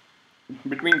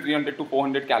 between 300 to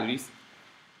 400 calories,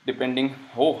 depending.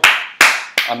 Oh,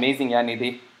 amazing, yeah,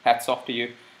 Nidhi. Hats off to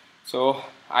you. So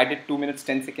I did 2 minutes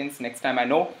 10 seconds. Next time I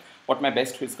know what my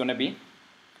best is going to be.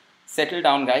 Settle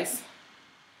down, guys.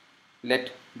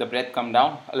 Let the breath come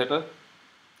down a little.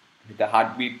 Let the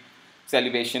heartbeat,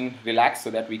 salivation relax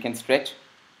so that we can stretch.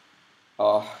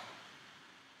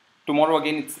 Tomorrow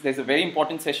again, there's a very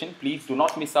important session. Please do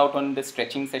not miss out on the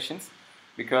stretching sessions,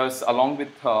 because along with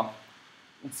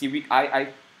I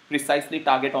precisely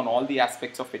target on all the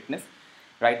aspects of fitness,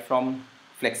 right from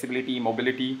flexibility,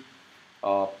 mobility,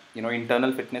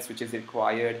 internal fitness which is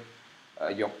required,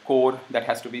 your core that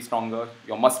has to be stronger,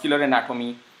 your muscular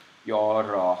anatomy,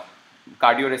 your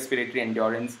cardiorespiratory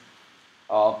endurance,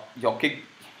 your kick,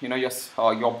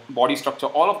 your body structure.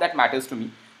 All of that matters to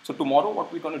me. So tomorrow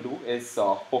what we're going to do is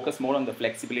focus more on the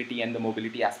flexibility and the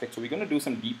mobility aspect. So we're going to do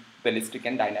some deep ballistic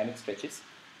and dynamic stretches,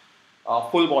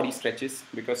 full body stretches,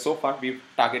 because so far we've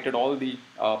targeted all the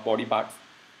body parts,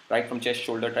 right from chest,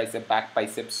 shoulder, tricep, back,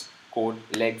 biceps, core,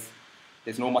 legs.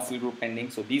 There's no muscle group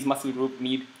pending. So these muscle group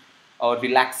need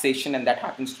relaxation, and that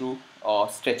happens through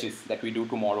stretches that we do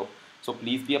tomorrow. So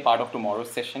please be a part of tomorrow's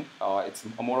session. It's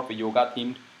more of a yoga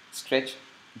themed stretch.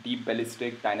 Deep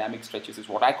ballistic dynamic stretches is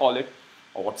what I call it,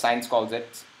 or what science calls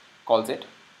it.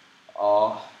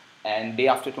 And day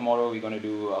after tomorrow we're going to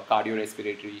do a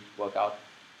cardiorespiratory workout.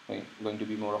 Going to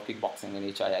be more of kickboxing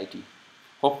and HIIT.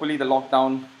 Hopefully the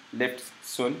lockdown lifts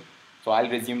soon, so I'll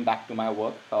resume back to my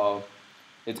work.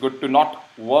 It's good to not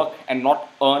work and not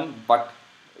earn, but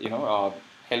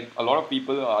help a lot of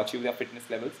people achieve their fitness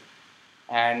levels.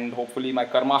 And hopefully my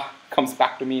karma comes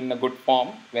back to me in a good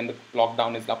form when the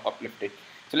lockdown is uplifted.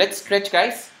 So let's stretch,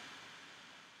 guys.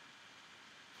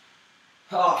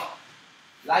 Lie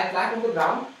flat on the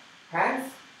ground,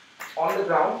 hands on the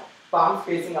ground, palms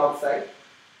facing outside.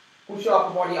 Push your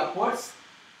upper body upwards.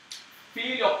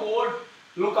 Feel your core,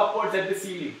 look upwards at the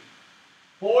ceiling.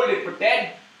 Hold it for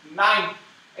 10, 9,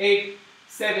 8,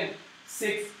 7,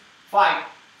 6, 5,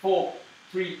 4,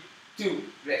 3, 2,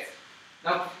 rest.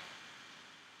 Now,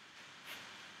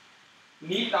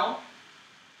 knee down,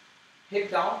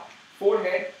 hip down,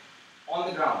 forehead on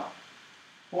the ground.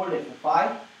 Hold it for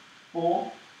 5,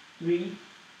 4, 3,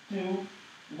 2,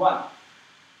 1.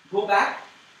 Go back,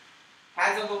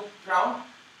 hands on the ground,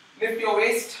 lift your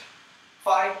waist.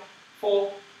 5,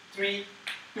 4, 3,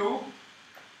 2.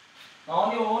 Now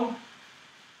on your own,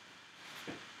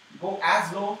 go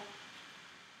as low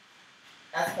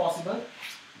as possible.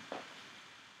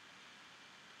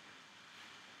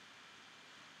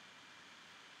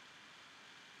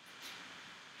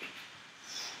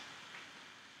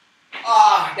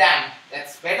 Damn,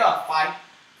 that's better. 5,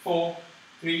 4,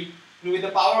 3, 2. With the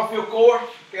power of your core,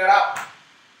 get up.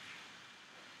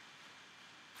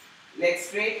 Legs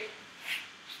straight.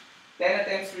 10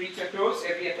 attempts to reach your toes.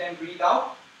 Every attempt, breathe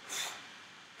out.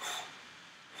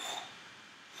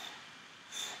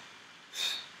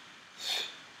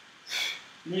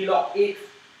 Knee lock 8.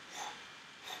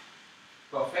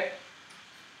 Perfect.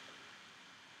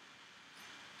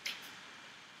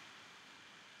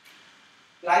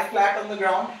 Lie flat on the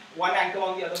ground, one ankle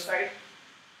on the other side.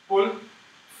 Pull.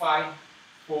 5,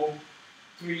 4,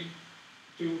 3,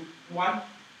 2, 1.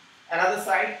 Another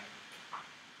side.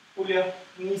 Pull your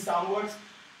knees downwards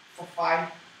for 5,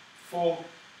 4,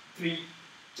 3,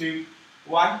 2,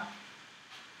 1.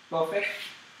 Perfect.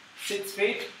 Sit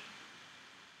straight.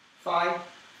 5,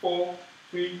 4,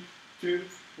 3, 2,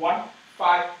 1.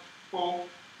 5, 4,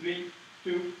 3,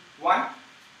 2, 1.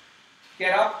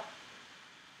 Get up.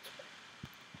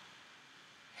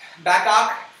 Back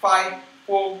arc. 5,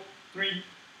 4, 3,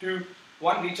 2,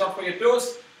 1. Reach out for your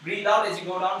toes. Breathe out as you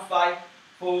go down. 5,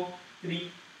 4,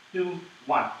 3, 2,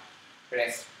 1.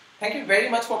 Rest. Thank you very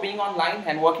much for being online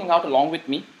and working out along with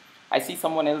me. I see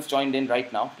someone else joined in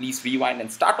right now. Please rewind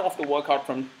and start off the workout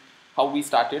from how we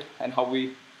started and how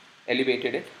we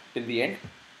elevated it till the end.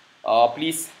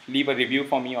 Please leave a review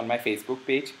for me on my Facebook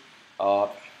page. Uh,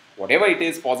 Whatever it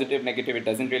is, positive, negative, it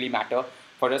doesn't really matter.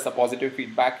 For us, a positive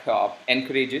feedback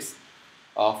encourages.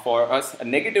 For us, a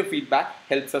negative feedback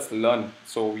helps us learn.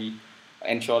 So we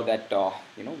ensure that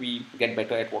we get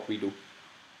better at what we do.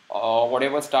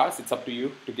 Whatever stars, it's up to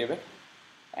you to give it.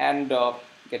 And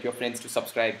get your friends to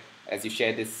subscribe as you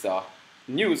share this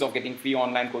news of getting free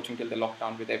online coaching till the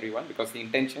lockdown with everyone, because the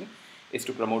intention is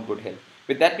to promote good health.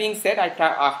 With that being said,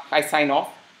 I sign off.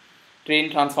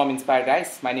 Train, transform, inspire,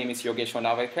 guys. My name is Yogesh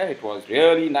Onavekar. It was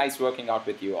really nice working out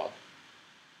with you all.